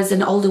was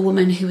an older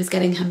woman who was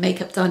getting her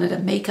makeup done at a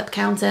makeup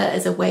counter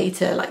as a way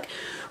to like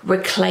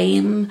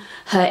reclaim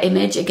her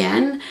image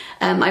again.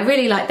 I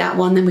really like that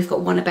one. Then we've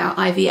got one about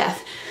IVF.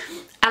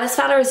 Alice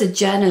Fowler is a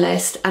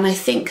journalist, and I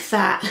think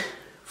that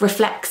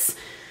reflects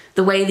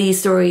the way these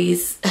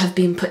stories have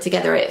been put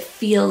together. It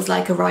feels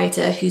like a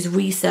writer who's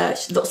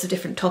researched lots of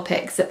different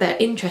topics that they're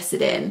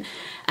interested in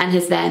and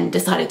has then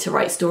decided to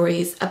write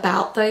stories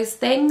about those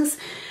things.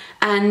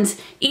 And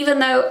even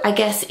though I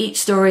guess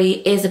each story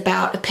is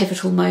about a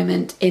pivotal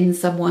moment in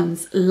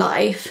someone's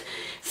life,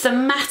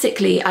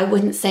 thematically I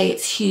wouldn't say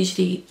it's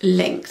hugely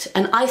linked.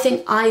 And I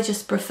think I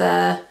just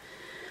prefer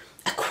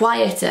a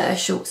quieter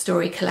short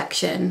story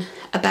collection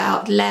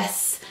about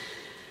less,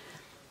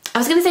 I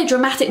was going to say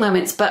dramatic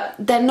moments, but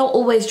they're not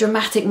always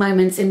dramatic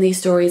moments in these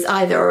stories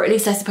either, or at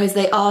least I suppose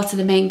they are to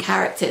the main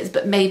characters,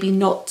 but maybe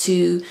not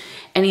to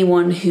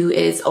anyone who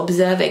is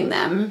observing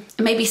them.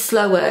 Maybe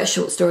slower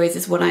short stories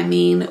is what I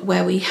mean,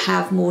 where we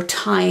have more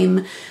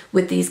time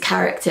with these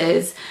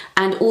characters.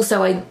 And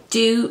also I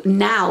do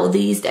now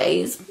these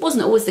days,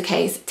 wasn't always the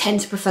case,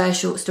 tend to prefer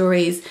short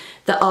stories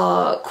that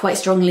are quite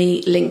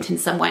strongly linked in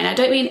some way. And I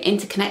don't mean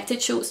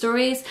interconnected short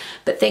stories,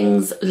 but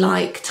things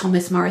like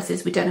Thomas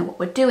Morris's We Don't Know What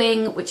We're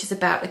Doing, which is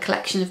about a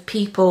collection of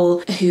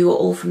people who are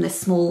all from this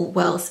small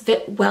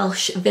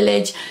Welsh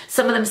village.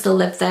 Some of them still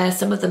live there,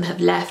 some of them have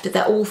left.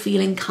 They're all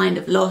feeling kind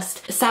of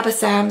lost. Saba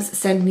Sam's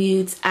Send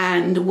Nudes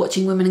and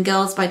Watching Women and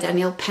Girls by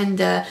Danielle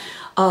Pender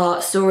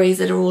are stories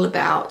that are all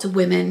about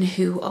women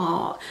who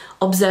are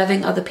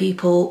observing other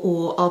people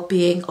or are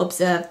being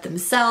observed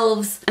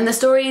themselves. And the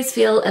stories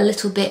feel a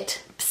little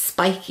bit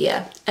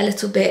spikier, a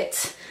little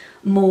bit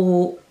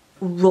more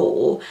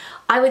raw.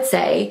 I would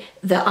say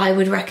that I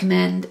would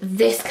recommend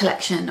this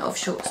collection of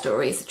short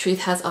stories,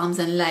 Truth Has Arms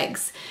and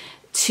Legs,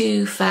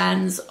 to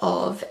fans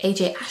of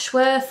AJ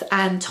Ashworth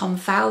and Tom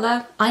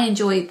Fowler. I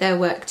enjoy their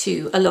work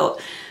too a lot,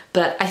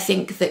 but I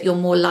think that you're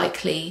more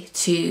likely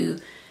to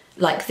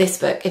like this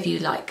book if you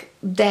like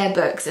their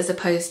books as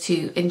opposed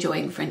to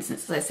enjoying, for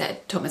instance, as I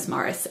said, Thomas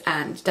Morris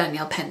and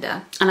Danielle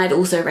Pender. And I'd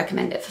also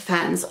recommend it for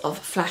fans of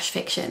flash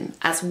fiction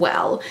as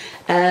well.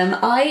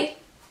 I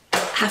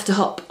have to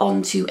hop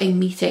onto a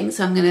meeting,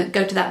 so I'm going to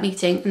go to that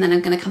meeting and then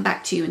I'm going to come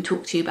back to you and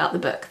talk to you about the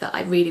book that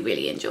I really,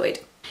 really enjoyed.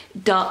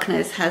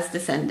 Darkness has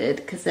descended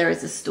because there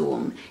is a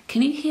storm.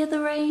 Can you hear the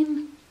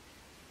rain?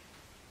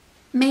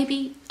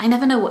 Maybe. I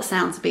never know what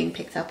sounds are being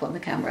picked up on the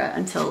camera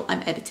until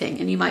I'm editing,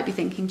 and you might be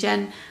thinking,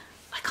 Jen,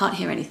 I can't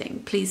hear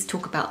anything. Please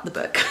talk about the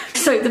book.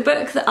 So the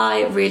book that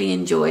I really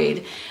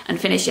enjoyed and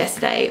finished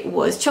yesterday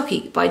was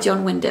Chocky by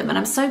John Wyndham, and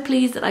I'm so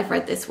pleased that I've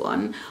read this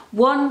one.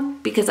 One,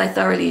 because I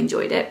thoroughly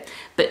enjoyed it,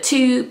 but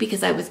two,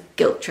 because I was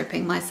guilt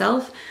tripping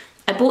myself.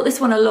 I bought this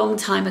one a long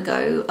time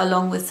ago,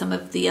 along with some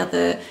of the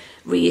other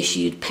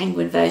reissued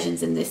Penguin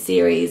versions in this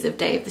series of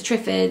Day of the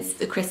Triffids,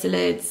 The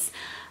Chrysalids,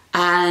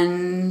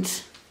 and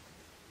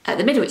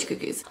The Midwich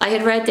Cuckoos. I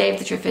had read Day of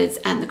the Triffids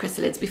and The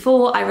Chrysalids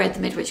before. I read The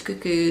Midwich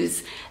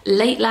Cuckoos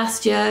late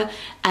last year,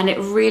 and it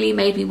really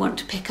made me want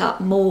to pick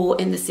up more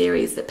in the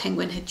series that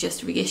Penguin had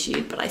just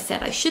reissued, but I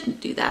said I shouldn't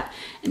do that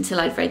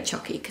until I'd read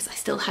Chocky because I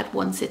still had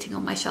one sitting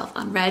on my shelf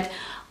unread.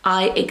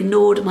 I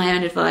ignored my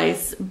own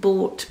advice,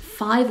 bought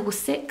 5 or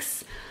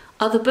 6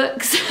 other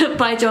books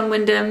by John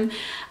Wyndham,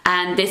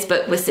 and this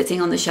book was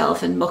sitting on the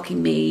shelf and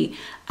mocking me,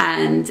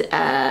 and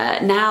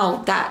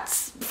now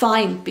that's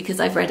fine because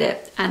I've read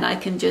it and I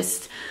can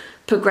just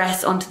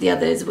progress onto the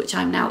others, which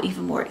I'm now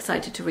even more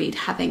excited to read,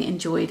 having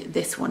enjoyed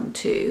this one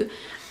too.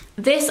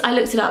 This, I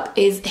looked it up,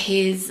 is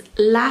his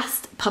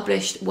last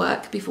published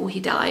work before he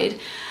died,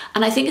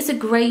 and I think it's a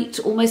great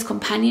almost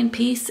companion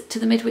piece to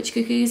The Midwich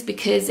Cuckoos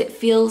because it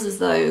feels as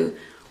though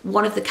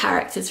one of the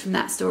characters from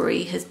that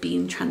story has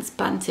been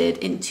transplanted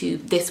into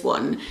this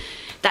one.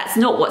 That's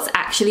not what's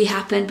actually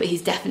happened, but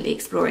he's definitely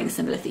exploring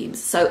similar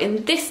themes. So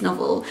in this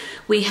novel,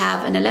 we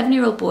have an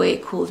 11-year-old boy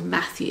called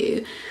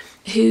Matthew,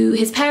 who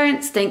his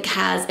parents think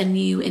has a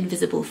new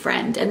invisible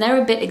friend, and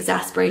they're a bit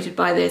exasperated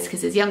by this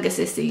because his younger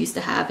sister used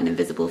to have an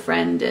invisible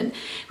friend, and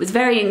it was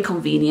very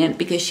inconvenient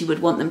because she would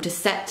want them to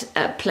set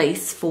a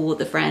place for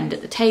the friend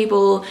at the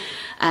table,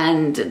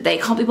 and they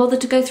can't be bothered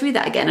to go through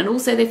that again. And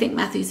also they think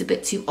Matthew's a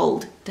bit too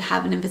old to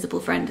have an invisible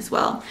friend as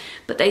well,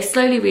 but they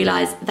slowly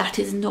realise that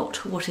is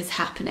not what is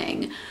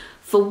happening.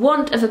 For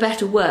want of a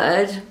better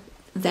word,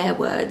 their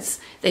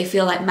words, they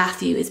feel like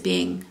Matthew is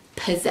being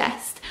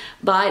possessed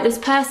by this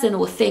person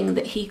or thing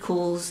that he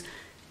calls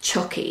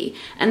Chocky.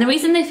 And the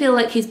reason they feel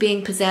like he's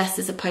being possessed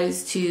as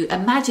opposed to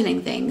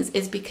imagining things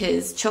is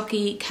because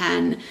Chocky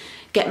can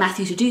get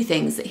Matthew to do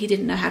things that he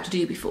didn't know how to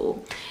do before.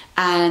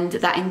 And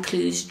that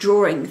includes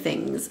drawing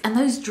things. And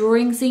those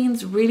drawing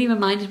scenes really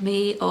reminded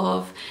me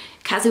of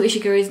Kazuo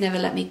Ishiguro's Never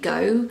Let Me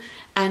Go,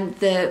 and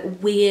the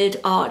weird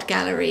art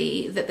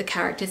gallery that the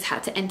characters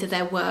had to enter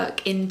their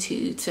work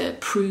into to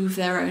prove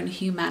their own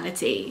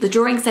humanity. The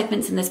drawing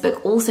segments in this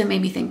book also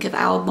made me think of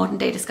our modern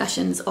day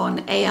discussions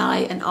on AI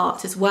and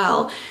art as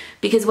well,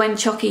 because when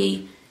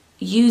Chocky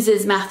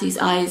uses Matthew's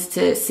eyes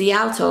to see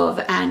out of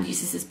and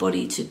uses his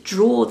body to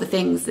draw the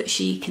things that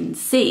she can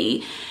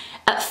see,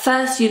 at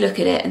first you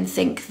look at it and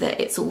think that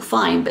it's all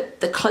fine,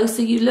 but the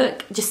closer you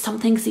look, just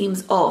something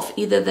seems off.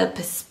 Either the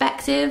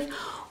perspective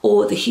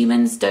or the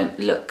humans don't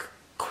look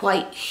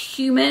quite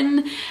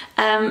human,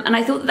 and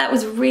I thought that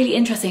was really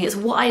interesting. It's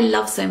what I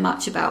love so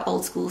much about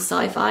old school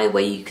sci-fi,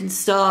 where you can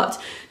start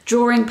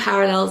drawing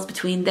parallels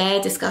between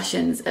their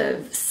discussions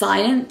of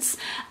science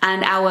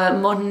and our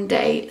modern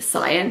day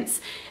science,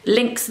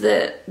 links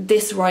that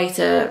this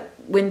writer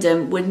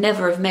Wyndham would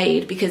never have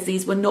made because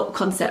these were not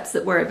concepts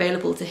that were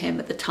available to him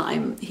at the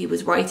time he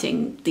was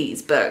writing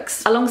these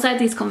books. Alongside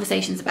these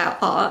conversations about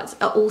art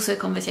are also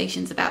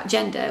conversations about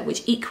gender,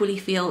 which equally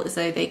feel as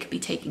though they could be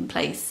taking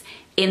place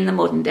in the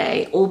modern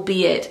day,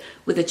 albeit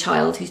with a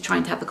child who's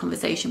trying to have a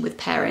conversation with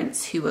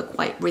parents who are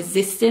quite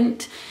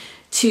resistant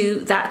to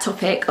that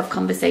topic of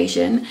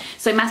conversation.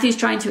 So Matthew's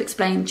trying to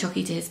explain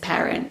Chocky to his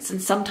parents,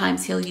 and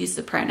sometimes he'll use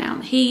the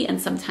pronoun he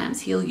and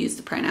sometimes he'll use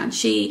the pronoun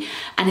she,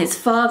 and his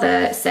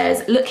father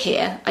says, look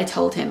here, I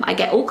told him, I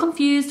get all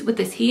confused with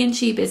this he and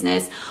she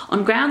business.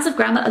 On grounds of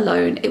grammar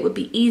alone, it would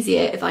be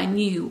easier if I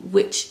knew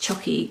which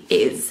Chocky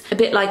is. A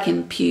bit like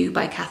in Pew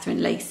by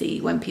Catherine Lacey,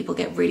 when people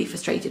get really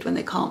frustrated when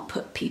they can't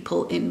put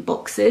people in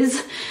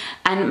boxes.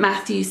 And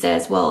Matthew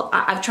says, well,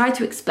 I've tried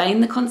to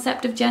explain the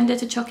concept of gender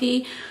to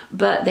Chocky,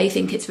 but they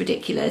think it's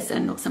ridiculous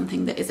and not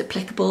something that is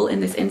applicable in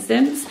this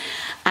instance.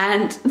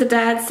 And the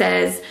dad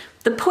says,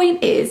 the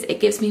point is, it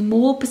gives me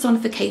more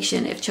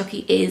personification if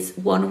Chocky is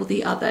one or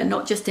the other,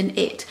 not just an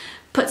it.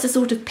 Puts a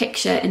sort of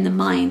picture in the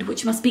mind,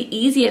 which must be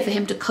easier for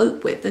him to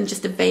cope with than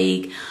just a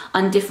vague,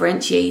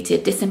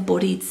 undifferentiated,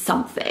 disembodied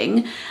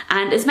something.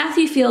 And as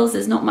Matthew feels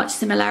there's not much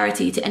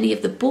similarity to any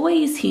of the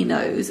boys he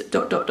knows, ...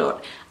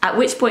 At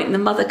which point the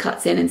mother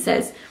cuts in and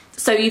says,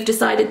 so you've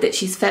decided that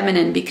she's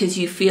feminine because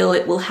you feel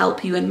it will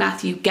help you and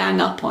Matthew gang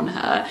up on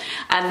her.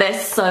 And they're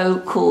so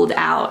called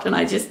out, and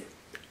I just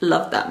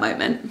love that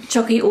moment.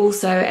 Chocky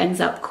also ends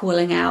up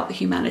calling out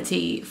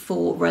humanity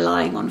for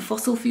relying on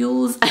fossil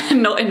fuels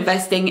and not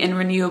investing in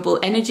renewable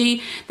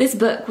energy. This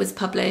book was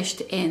published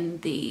in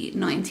the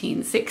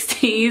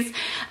 1960s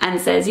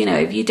and says, you know,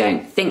 if you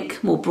don't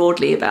think more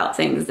broadly about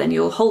things, then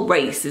your whole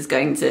race is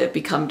going to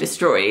become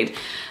destroyed.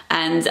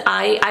 And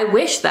I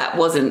wish that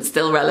wasn't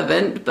still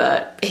relevant,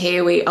 but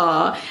here we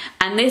are.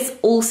 And this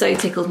also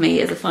tickled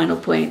me as a final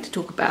point to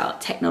talk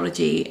about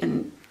technology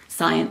and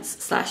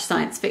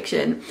science/science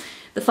fiction.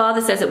 The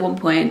father says at one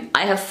point,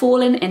 I have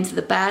fallen into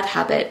the bad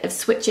habit of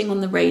switching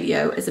on the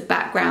radio as a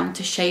background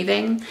to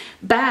shaving.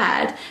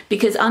 Bad,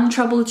 because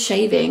untroubled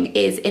shaving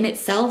is in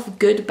itself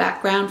good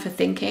background for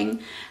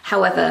thinking.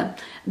 However,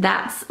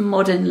 that's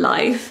modern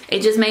life.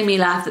 It just made me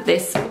laugh that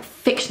this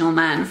fictional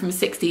man from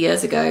 60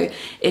 years ago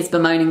is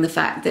bemoaning the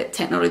fact that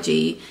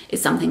technology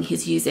is something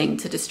he's using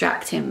to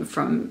distract him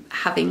from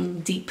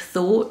having deep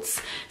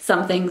thoughts,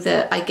 something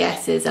that I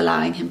guess is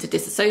allowing him to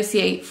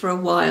disassociate for a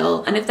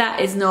while. And if that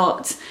is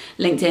not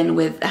linked in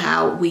with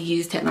how we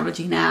use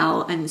technology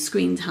now and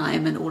screen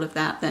time and all of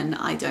that, then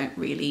I don't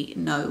really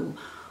know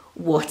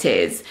what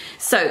is.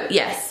 So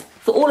yes,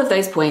 for all of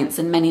those points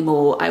and many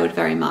more, I would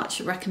very much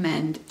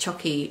recommend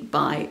Chocky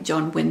by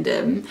John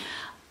Wyndham.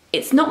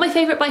 It's not my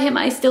favourite by him.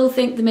 I still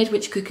think The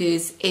Midwich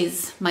Cuckoos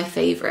is my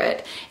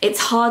favourite. It's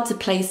hard to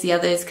place the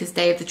others because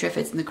Day of the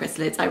Triffids and the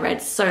Chrysalids I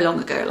read so long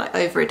ago, like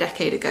over a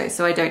decade ago,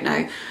 so I don't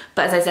know.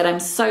 But as I said,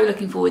 I'm so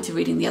looking forward to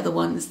reading the other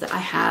ones that I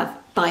have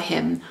by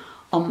him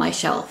on my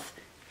shelf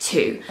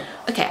too.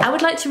 Okay, I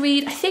would like to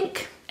read, I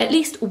think, at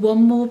least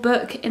one more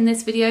book in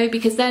this video,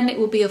 because then it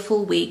will be a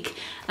full week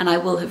and I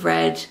will have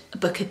read a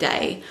book a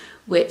day,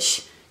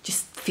 which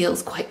just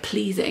feels quite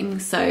pleasing.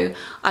 So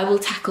I will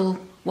tackle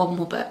one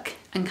more book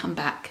and come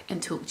back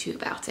and talk to you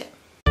about it.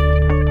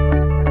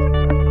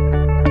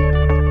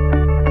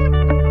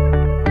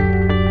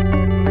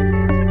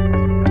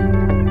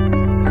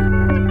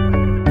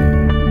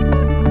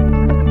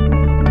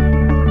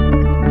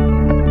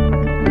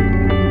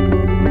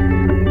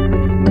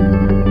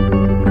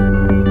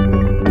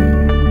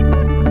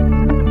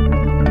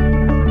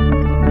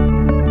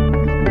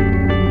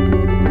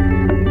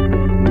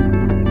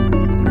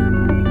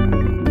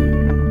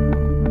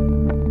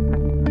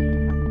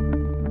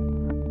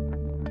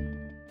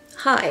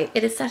 Hi,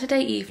 it is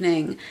Saturday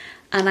evening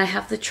and I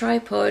have the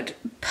tripod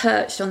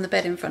perched on the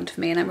bed in front of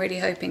me and I'm really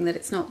hoping that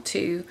it's not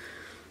too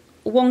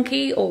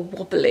wonky or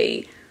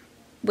wobbly.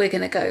 We're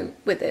gonna go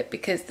with it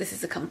because this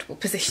is a comfortable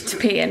position to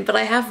be in, but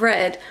I have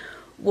read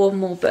one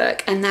more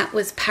book, and that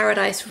was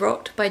Paradise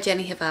Rot by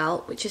Jenny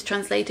Hval, which is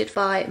translated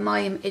by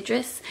Mayim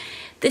Idris.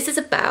 This is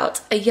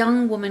about a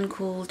young woman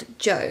called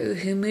Jo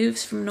who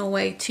moves from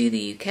Norway to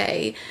the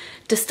UK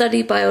to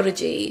study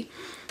biology,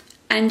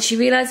 and she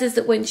realises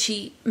that when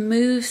she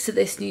moves to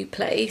this new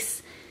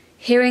place,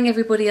 hearing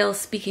everybody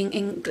else speaking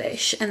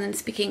English and then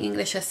speaking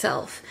English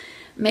herself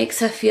makes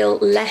her feel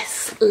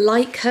less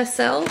like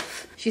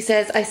herself. She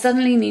says, I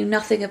suddenly knew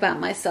nothing about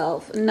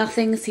myself.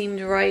 Nothing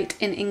seemed right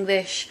in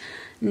English.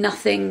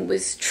 Nothing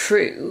was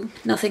true.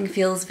 Nothing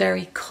feels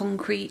very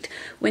concrete.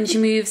 When she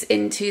moves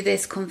into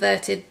this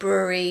converted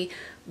brewery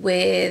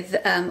with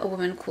a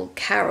woman called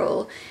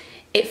Carol,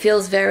 it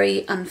feels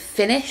very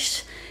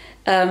unfinished.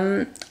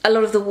 A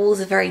lot of the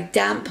walls are very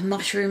damp.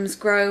 Mushrooms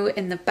grow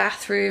in the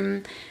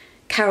bathroom.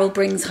 Carol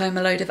brings home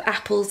a load of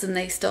apples and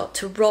they start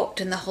to rot,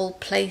 and the whole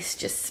place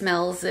just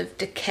smells of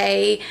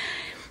decay.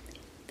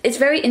 It's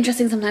very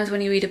interesting sometimes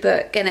when you read a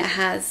book and it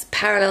has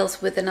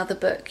parallels with another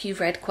book you've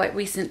read quite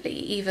recently,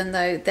 even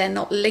though they're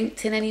not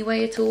linked in any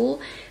way at all.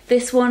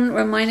 This one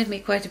reminded me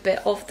quite a bit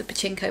of the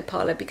Pachinko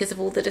Parlour because of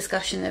all the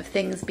discussion of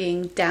things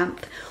being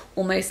damp,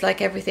 almost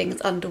like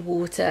everything's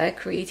underwater,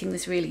 creating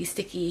this really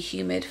sticky,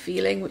 humid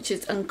feeling, which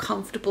is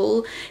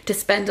uncomfortable to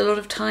spend a lot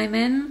of time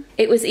in.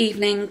 It was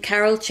evening.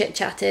 Carol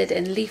chit-chatted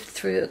and leafed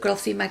through a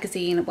glossy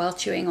magazine while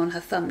chewing on her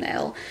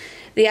thumbnail.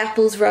 The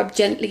apples rubbed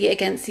gently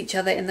against each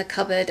other in the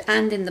cupboard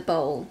and in the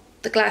bowl.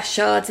 The glass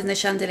shards in the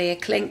chandelier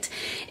clinked.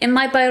 In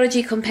my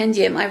biology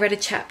compendium, I read a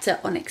chapter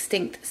on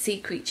extinct sea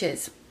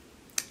creatures.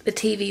 The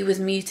TV was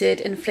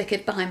muted and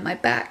flickered behind my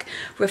back,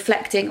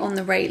 reflecting on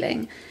the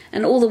railing.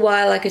 And all the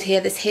while I could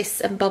hear this hiss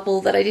and bubble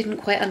that I didn't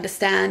quite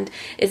understand,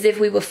 as if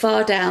we were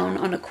far down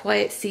on a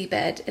quiet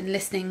seabed and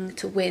listening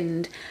to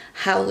wind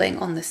howling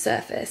on the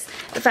surface.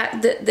 The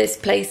fact that this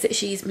place that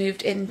she's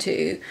moved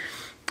into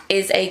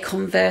is a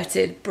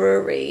converted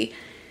brewery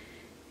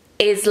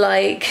is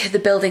like the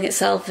building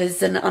itself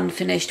is an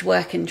unfinished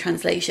work in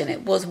translation.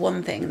 It was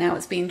one thing, now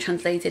it's been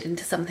translated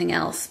into something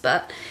else,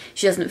 but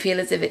she doesn't feel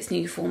as if its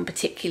new form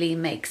particularly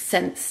makes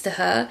sense to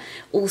her.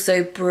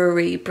 Also,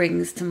 brewery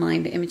brings to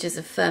mind images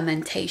of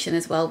fermentation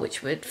as well,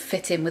 which would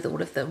fit in with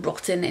all of the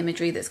rotten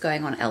imagery that's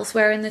going on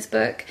elsewhere in this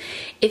book.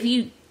 If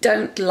you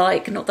don't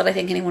like, not that I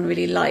think anyone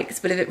really likes,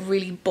 but if it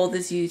really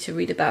bothers you to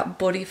read about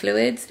body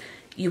fluids,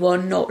 you are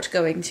not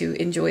going to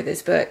enjoy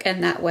this book.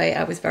 And that way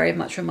I was very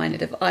much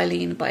reminded of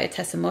Eileen by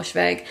Tessa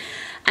Moshfegh.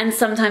 And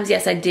sometimes,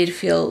 yes, I did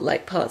feel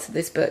like parts of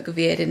this book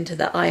veered into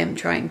the I am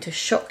trying to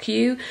shock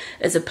you,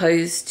 as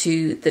opposed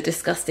to the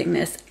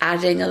disgustingness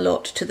adding a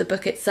lot to the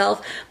book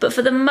itself. But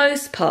for the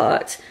most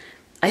part,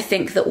 I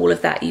think that all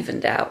of that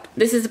evened out.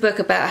 This is a book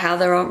about how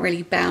there aren't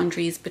really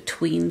boundaries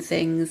between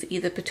things,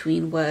 either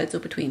between words or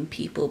between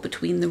people,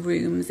 between the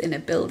rooms in a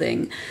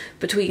building,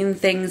 between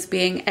things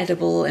being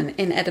edible and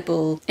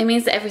inedible. It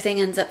means that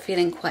everything ends up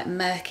feeling quite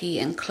murky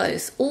and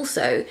close.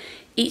 Also,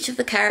 each of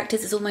the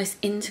characters is almost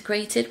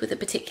integrated with a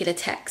particular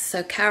text.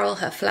 So Carol,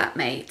 her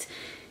flatmate,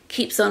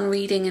 keeps on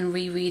reading and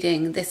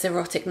rereading this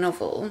erotic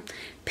novel.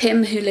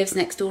 Pim, who lives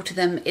next door to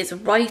them, is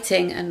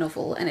writing a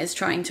novel and is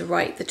trying to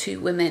write the two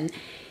women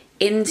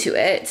into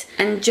it,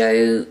 and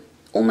Jo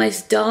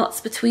almost darts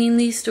between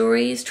these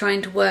stories,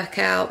 trying to work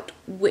out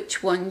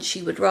which one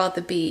she would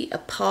rather be a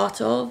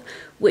part of,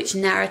 which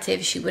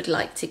narrative she would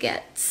like to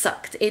get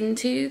sucked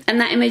into.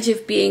 And that image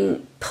of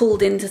being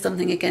pulled into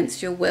something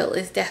against your will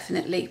is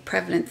definitely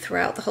prevalent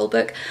throughout the whole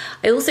book.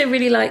 I also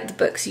really like the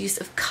book's use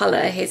of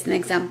colour. Here's an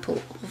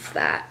example of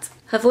that.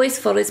 Her voice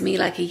follows me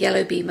like a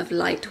yellow beam of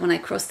light when I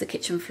cross the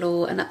kitchen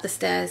floor and up the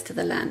stairs to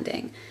the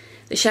landing.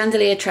 The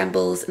chandelier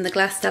trembles and the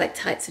glass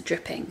stalactites are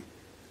dripping.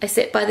 I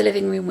sit by the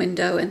living room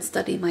window and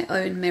study my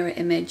own mirror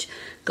image,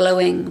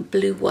 glowing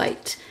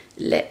blue-white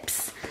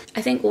lips.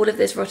 I think all of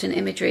this rotten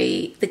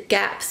imagery, the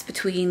gaps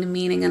between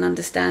meaning and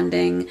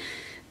understanding,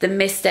 the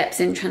missteps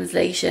in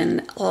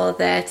translation are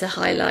there to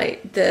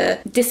highlight the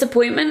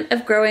disappointment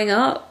of growing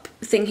up,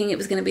 thinking it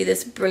was going to be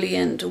this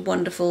brilliant,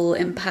 wonderful,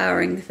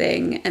 empowering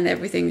thing, and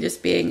everything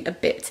just being a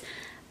bit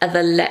of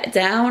a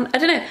letdown. I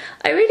don't know.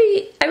 I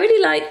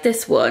really like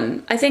this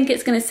one. I think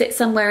it's going to sit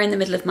somewhere in the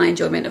middle of my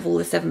enjoyment of all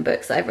the 7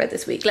 books that I've read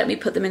this week. Let me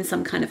put them in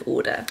some kind of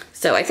order.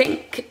 So I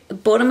think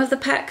bottom of the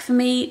pack for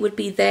me would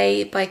be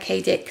They by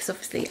K. Dick, because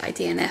obviously I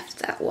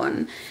DNF'd that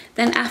one.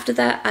 Then after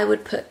that I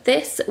would put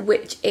this,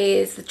 which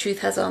is The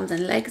Truth Has Arms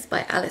and Legs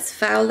by Alice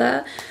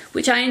Fowler,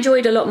 which I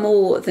enjoyed a lot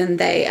more than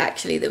They,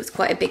 actually. There was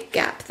quite a big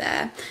gap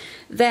there.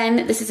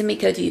 Then this is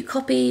Amiko, Do You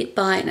Copy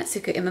by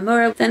Natsuko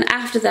Imamura. Then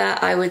after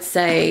that I would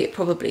say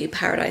probably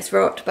Paradise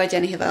Rot by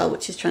Jenny Hval,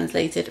 which is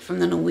translated from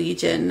the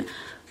Norwegian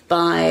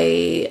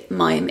by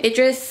Mayim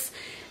Idris.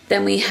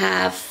 Then we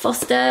have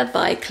Foster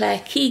by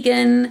Claire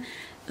Keegan.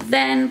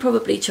 Then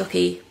probably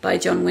Chocky by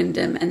John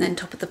Wyndham. And then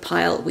top of the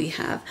pile we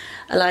have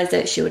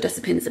Elisa, Shua,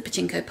 Dusapin, The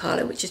Pachinko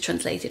Parlour, which is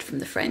translated from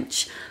the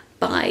French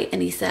by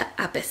Elisa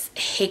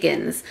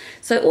Higgins.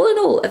 So all in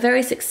all, a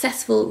very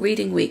successful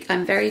reading week.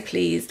 I'm very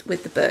pleased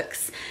with the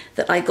books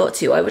that I got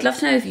to. I would love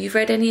to know if you've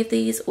read any of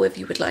these or if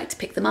you would like to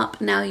pick them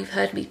up now you've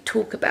heard me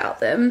talk about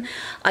them.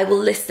 I will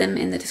list them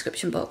in the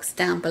description box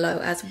down below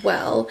as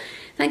well.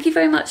 Thank you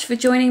very much for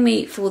joining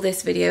me for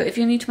this video. If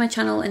you're new to my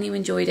channel and you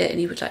enjoyed it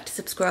and you would like to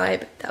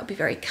subscribe, that would be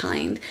very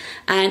kind.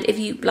 And if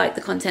you like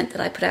the content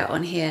that I put out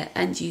on here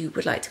and you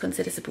would like to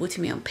consider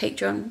supporting me on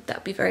Patreon, that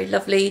would be very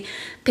lovely.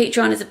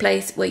 Patreon is a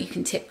place where you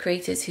can tip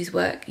creators whose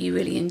work you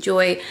really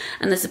enjoy,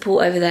 and the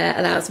support over there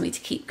allows me to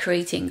keep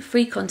creating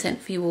free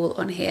content for you all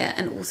on here,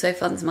 and also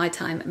funds my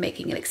time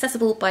making it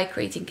accessible by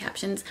creating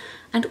captions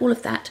and all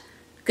of that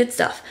good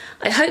stuff.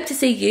 I hope to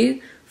see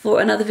you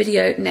for another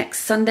video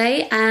next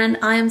Sunday, and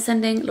I am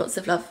sending lots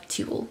of love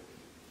to you all.